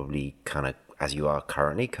them, probably kind of as you are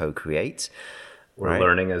currently, co-create. We're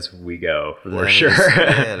learning as we go, for learning sure.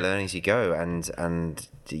 Learning as you go, and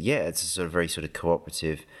it's a sort of very sort of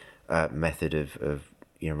cooperative method of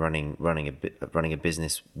running a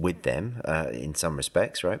business with them in some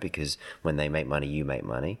respects, right? Because when they make money, you make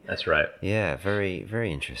money. That's right. Yeah, very,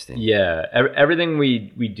 very interesting. Yeah, everything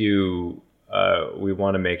we do, we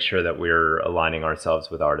want to make sure that we're aligning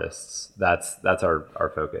ourselves with artists. That's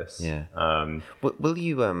our focus. Yeah. Will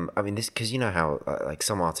you? I mean, this because how like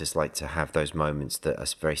some artists like to have those moments that are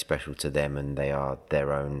very special to them and they are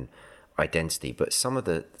their own identity. But some of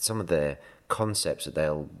the concepts that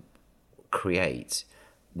they'll create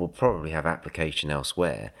will probably have application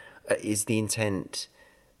elsewhere. Is the intent,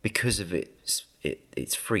 because of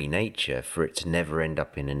its free nature, for it to never end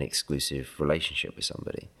up in an exclusive relationship with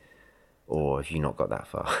somebody? Or have you not got that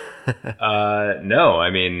far? No, I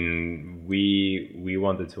mean, we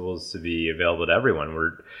want the tools to be available to everyone.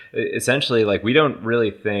 We're essentially like, we don't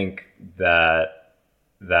really think that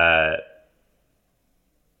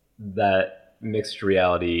mixed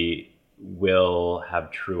reality will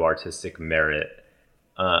have true artistic merit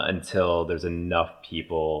until there's enough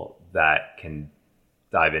people that can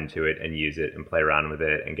dive into it and use it and play around with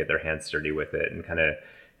it and get their hands dirty with it and kind of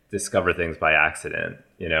discover things by accident.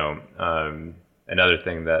 Another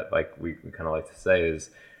thing that like we kind of like to say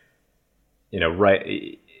is,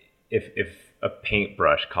 right, if a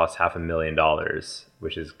paintbrush costs $500,000,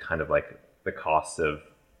 which is kind of like the cost of,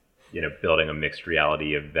 building a mixed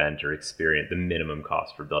reality event or experience, the minimum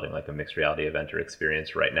cost for building like a mixed reality event or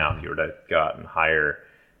experience right now, if you were to go out and hire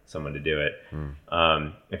someone to do it.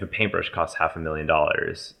 If a paintbrush costs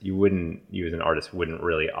 $500,000, you as an artist wouldn't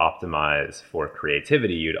really optimize for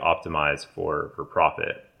creativity, you'd optimize for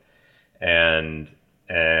profit. And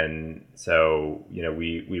so,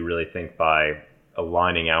 we really think by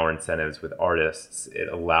aligning our incentives with artists, it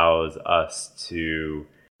allows us to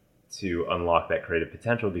unlock that creative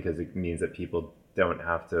potential, because it means that people don't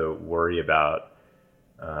have to worry about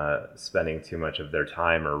spending too much of their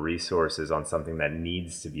time or resources on something that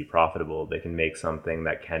needs to be profitable. They can make something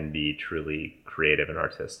that can be truly creative and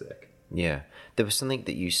artistic. Yeah, there was something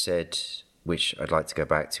that you said which I'd like to go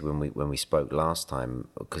back to when we spoke last time,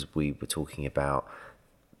 because we were talking about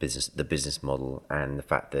the business model and the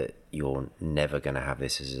fact that you're never going to have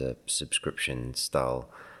this as a subscription style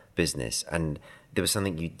business. And there was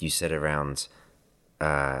something you said around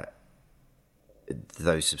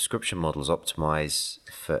those subscription models optimize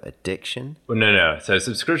for addiction. Well, no. So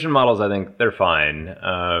subscription models, I think they're fine.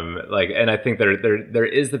 And I think there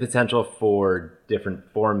is the potential for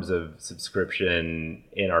different forms of subscription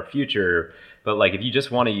in our future. But like, if you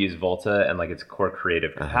just want to use Volta and like its core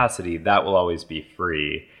creative capacity, that will always be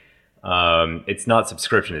free. It's not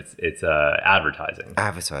subscription. It's advertising.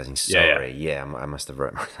 Advertising. Sorry. Yeah. I must have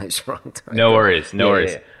wrote my notes wrong. No worries.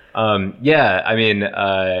 I mean,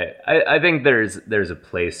 I think there's a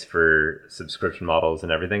place for subscription models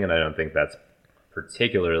and everything, and I don't think that's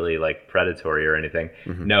particularly like predatory or anything.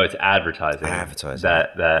 No, it's advertising.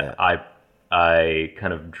 I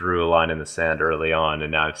kind of drew a line in the sand early on,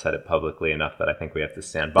 and now I've said it publicly enough that I think we have to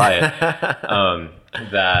stand by it.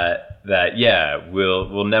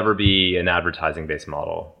 We'll never be an advertising based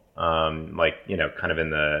model. Kind of in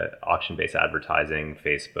the auction based advertising,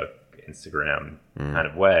 Facebook, Instagram kind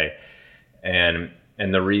of way. And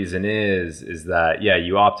the reason is that,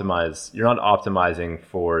 you're not optimizing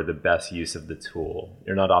for the best use of the tool.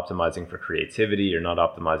 You're not optimizing for creativity. You're not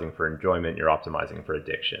optimizing for enjoyment. You're optimizing for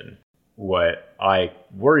addiction. What I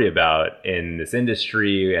worry about in this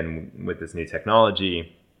industry and with this new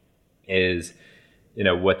technology is,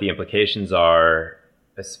 what the implications are,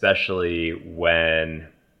 especially when,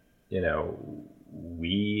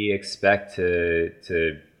 we expect to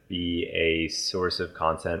be a source of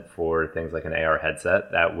content for things like an AR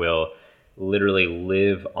headset that will literally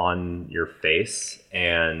live on your face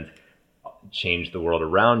and change the world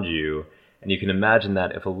around you. And you can imagine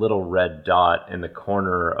that if a little red dot in the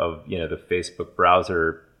corner of, the Facebook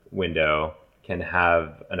browser window can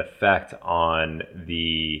have an effect on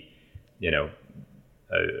the,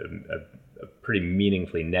 a pretty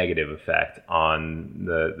meaningfully negative effect on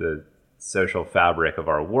the social fabric of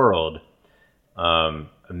our world.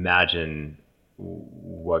 Imagine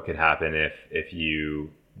what could happen if you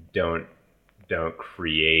don't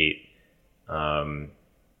create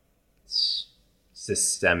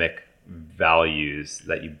systemic values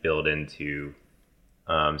that you build into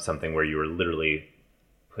something where you are literally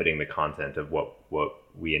putting the content of what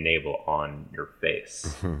we enable on your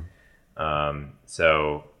face.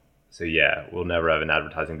 So we'll never have an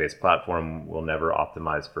advertising based platform. We'll never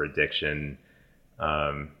optimize for addiction.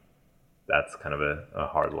 That's kind of a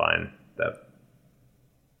hard line that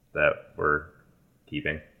we're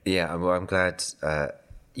keeping. Yeah, well, I'm glad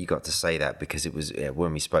you got to say that, because it was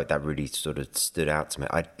when we spoke that really sort of stood out to me.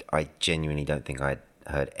 I genuinely don't think I'd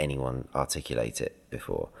heard anyone articulate it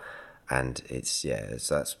before, and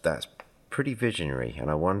that's pretty visionary. And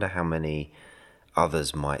I wonder how many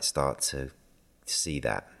others might start to see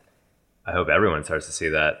that. I hope everyone starts to see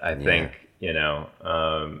that. I think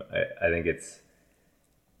I think it's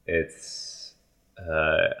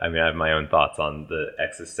I have my own thoughts on the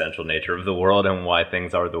existential nature of the world and why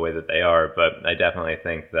things are the way that they are, but I definitely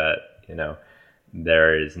think that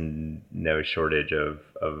there is no shortage of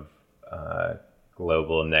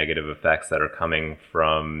global negative effects that are coming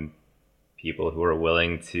from people who are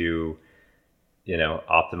willing to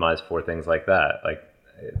optimize for things like that. Like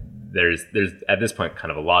there's at this point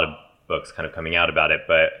kind of a lot of books kind of coming out about it,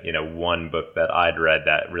 but one book that I'd read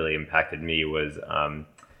that really impacted me was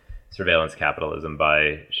Surveillance Capitalism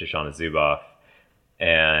by Shoshana Zuboff.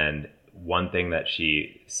 And one thing that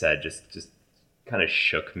she said just kind of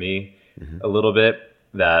shook me a little bit,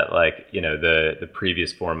 that the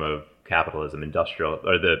previous form of capitalism, industrial,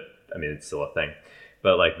 it's still a thing,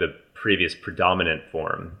 but like the previous predominant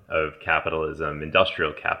form of capitalism,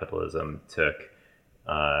 industrial capitalism, took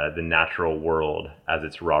the natural world as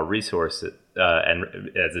its raw resource and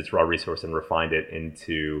refined it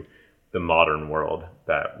into the modern world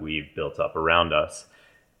that we've built up around us.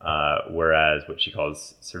 Whereas what she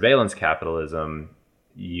calls surveillance capitalism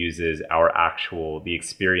uses the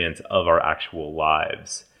experience of our actual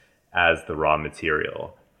lives as the raw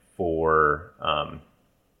material for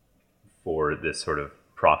this sort of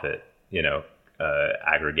profit,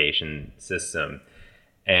 aggregation system.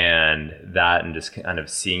 And just kind of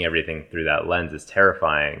seeing everything through that lens is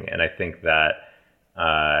terrifying. And I think that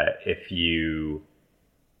I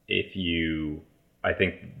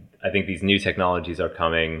think these new technologies are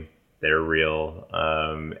coming. They're real,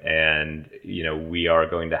 and we are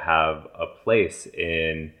going to have a place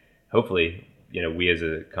in. Hopefully, we as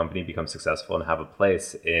a company become successful and have a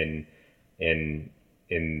place in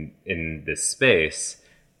this space.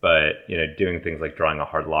 But doing things like drawing a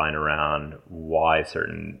hard line around why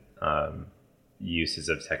certain uses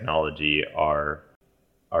of technology are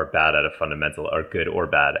bad at a fundamental, are good or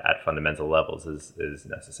bad at fundamental levels is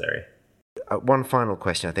necessary. One final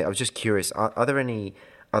question. I was just curious. Are there any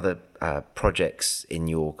other projects in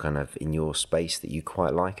your space that you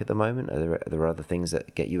quite like at the moment? Are there other things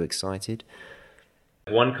that get you excited?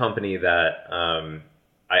 One company that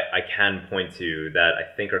I can point to that I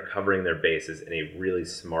think are covering their bases in a really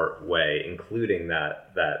smart way, including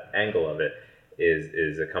that angle of it,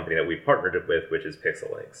 is a company that we partnered up with, which is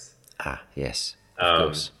Pixelynx. Ah, yes, of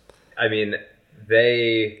course. I mean,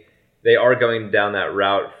 they are going down that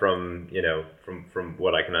route from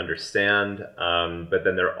what I can understand, but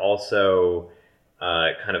then they're also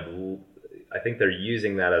I think they're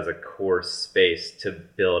using that as a core space to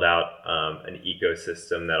build out an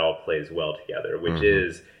ecosystem that all plays well together, which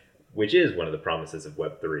is one of the promises of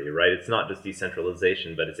Web3, right? It's not just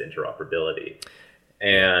decentralization, but it's interoperability,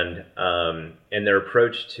 and their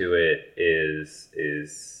approach to it is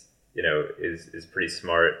pretty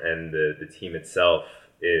smart, and the team itself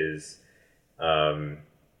is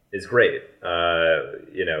great.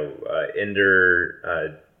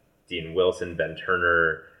 Inder, Dean Wilson, Ben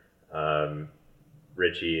Turner,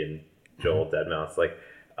 Richie, and Joel Deadmau5.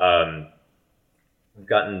 I've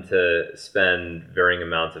gotten to spend varying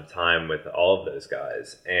amounts of time with all of those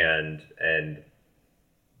guys, and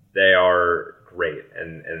they are great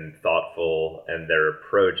and thoughtful, and their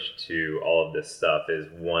approach to all of this stuff is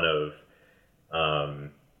one of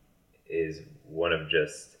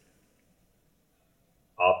just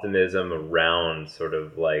optimism around sort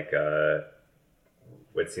of like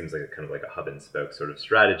what seems like a hub and spoke sort of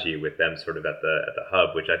strategy, with them sort of at the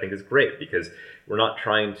hub, which I think is great, because we're not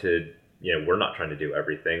trying to do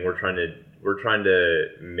everything. We're trying to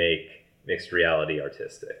make mixed reality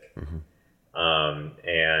artistic.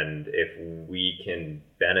 And if we can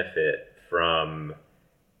benefit from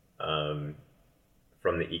the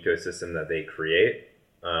ecosystem that they create,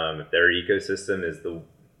 if their ecosystem is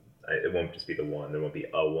it won't just be the one, there won't be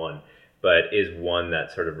a one, but is one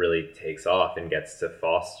that sort of really takes off and gets to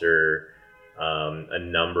foster a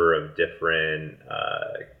number of different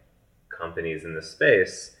companies in the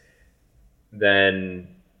space, then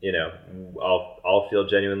I'll feel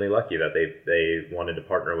genuinely lucky that they wanted to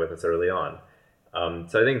partner with us early on.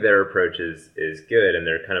 So I think their approach is good, and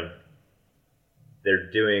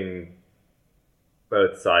they're doing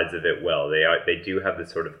both sides of it well. They do have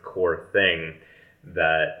this sort of core thing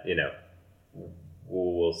that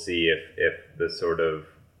we'll see if the sort of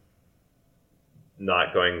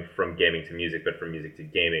not going from gaming to music, but from music to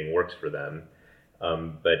gaming works for them.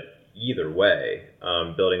 But either way,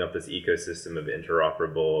 building up this ecosystem of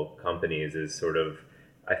interoperable companies is sort of,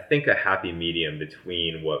 I think, a happy medium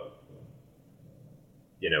between what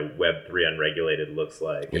Web3 unregulated looks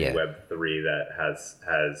like, and Web3 that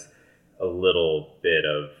has a little bit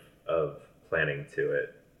of planning to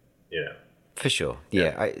it, For sure,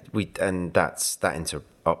 yeah. And that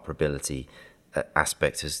interoperability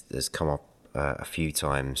aspect has come up a few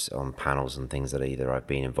times on panels and things that either I've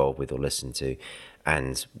been involved with or listened to,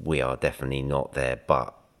 and we are definitely not there.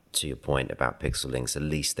 But to your point about Pixelynx, at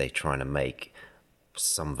least they're trying to make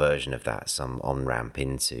some version of that, some on ramp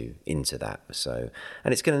into that. So,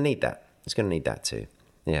 and it's going to need that. It's going to need that too.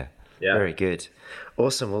 Yeah. Yeah. Very good.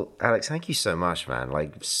 Awesome. Well, Alex, thank you so much, man.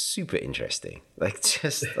 Super interesting. I'd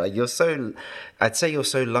say you're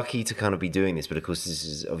so lucky to kind of be doing this, but of course this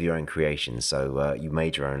is of your own creation. So you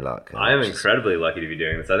made your own luck. I am incredibly lucky to be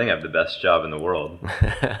doing this. I think I have the best job in the world.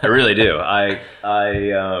 I really do. I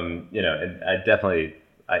definitely,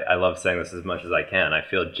 I love saying this as much as I can. I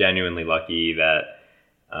feel genuinely lucky that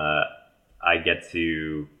I get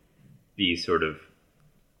to be sort of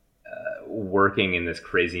working in this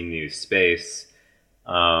crazy new space,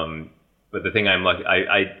 but the thing I'm lucky,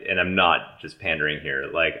 and I'm not just pandering here,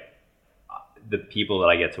 the people that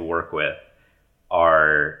I get to work with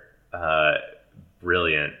are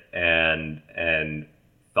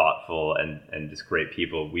just great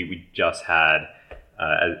people. We just had,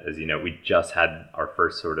 as you know, we just had our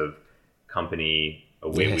first sort of company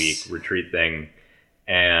away week retreat thing,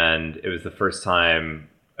 and it was the first time.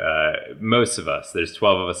 Most of us, there's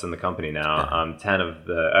 12 of us in the company now. 10 of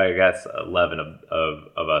the, I guess 11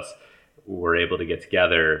 of us were able to get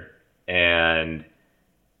together, and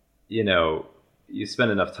you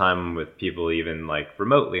spend enough time with people, even like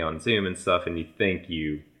remotely on Zoom and stuff, and you think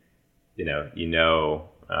you know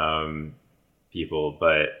people,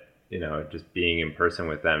 but just being in person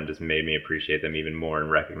with them just made me appreciate them even more and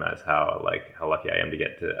recognize how lucky I am to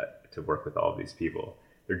get to work with all of these people.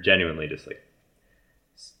 They're genuinely just like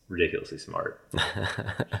ridiculously smart.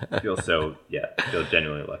 I feel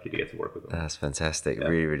genuinely lucky to get to work with them. That's fantastic. Yeah.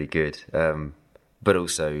 Really, really good. But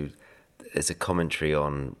also as a commentary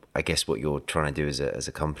on, I guess, what you're trying to do as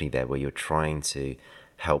a company there, where you're trying to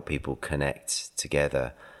help people connect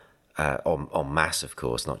together en masse, of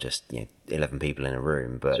course, not just 11 people in a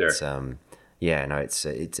room, but sure. It's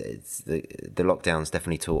the lockdown's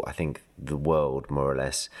definitely taught, I think, the world more or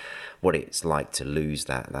less what it's like to lose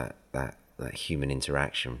that human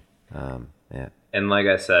interaction. And like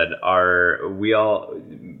I said,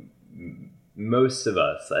 most of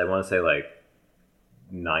us, I want to say like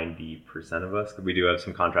 90% of us, we do have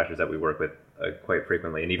some contractors that we work with quite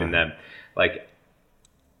frequently, and even then, like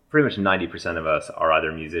pretty much 90% of us are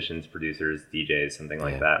either musicians, producers, DJs, something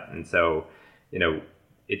like that. And so,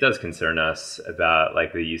 it does concern us about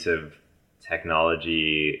like the use of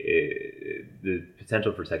technology, the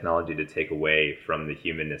potential for technology to take away from the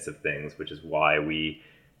humanness of things, which is why we,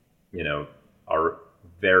 are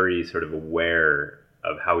very sort of aware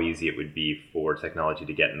of how easy it would be for technology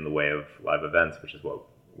to get in the way of live events, which is what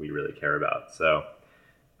we really care about. So,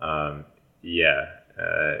 we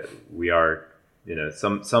are, there's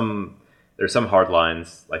some hard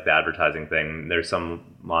lines like the advertising thing. There's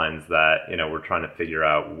some lines that, we're trying to figure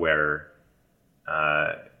out where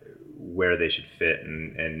they should fit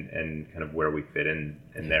and kind of where we fit in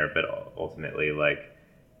there. But ultimately, like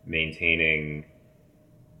maintaining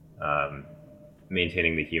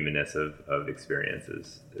the humanness of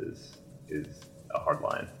experiences is a hard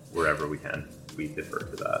line. Wherever we can, we defer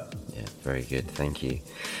to that. Yeah, very good. Thank you.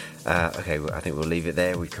 Okay, well, I think we'll leave it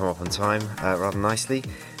there. We've come up on time rather nicely.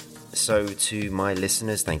 So to my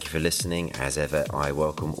listeners, thank you for listening. As ever, I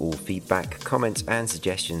welcome all feedback, comments and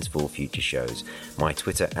suggestions for future shows. My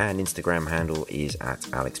Twitter and Instagram handle is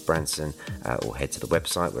 @AlexBranson, or head to the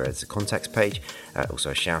website where there's a contacts page.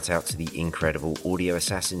 Also a shout out to the incredible audio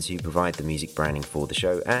assassins who provide the music branding for the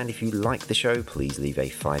show. And if you like the show, please leave a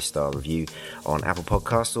 5-star review on Apple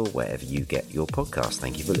Podcasts or wherever you get your podcasts.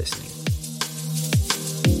 Thank you for listening.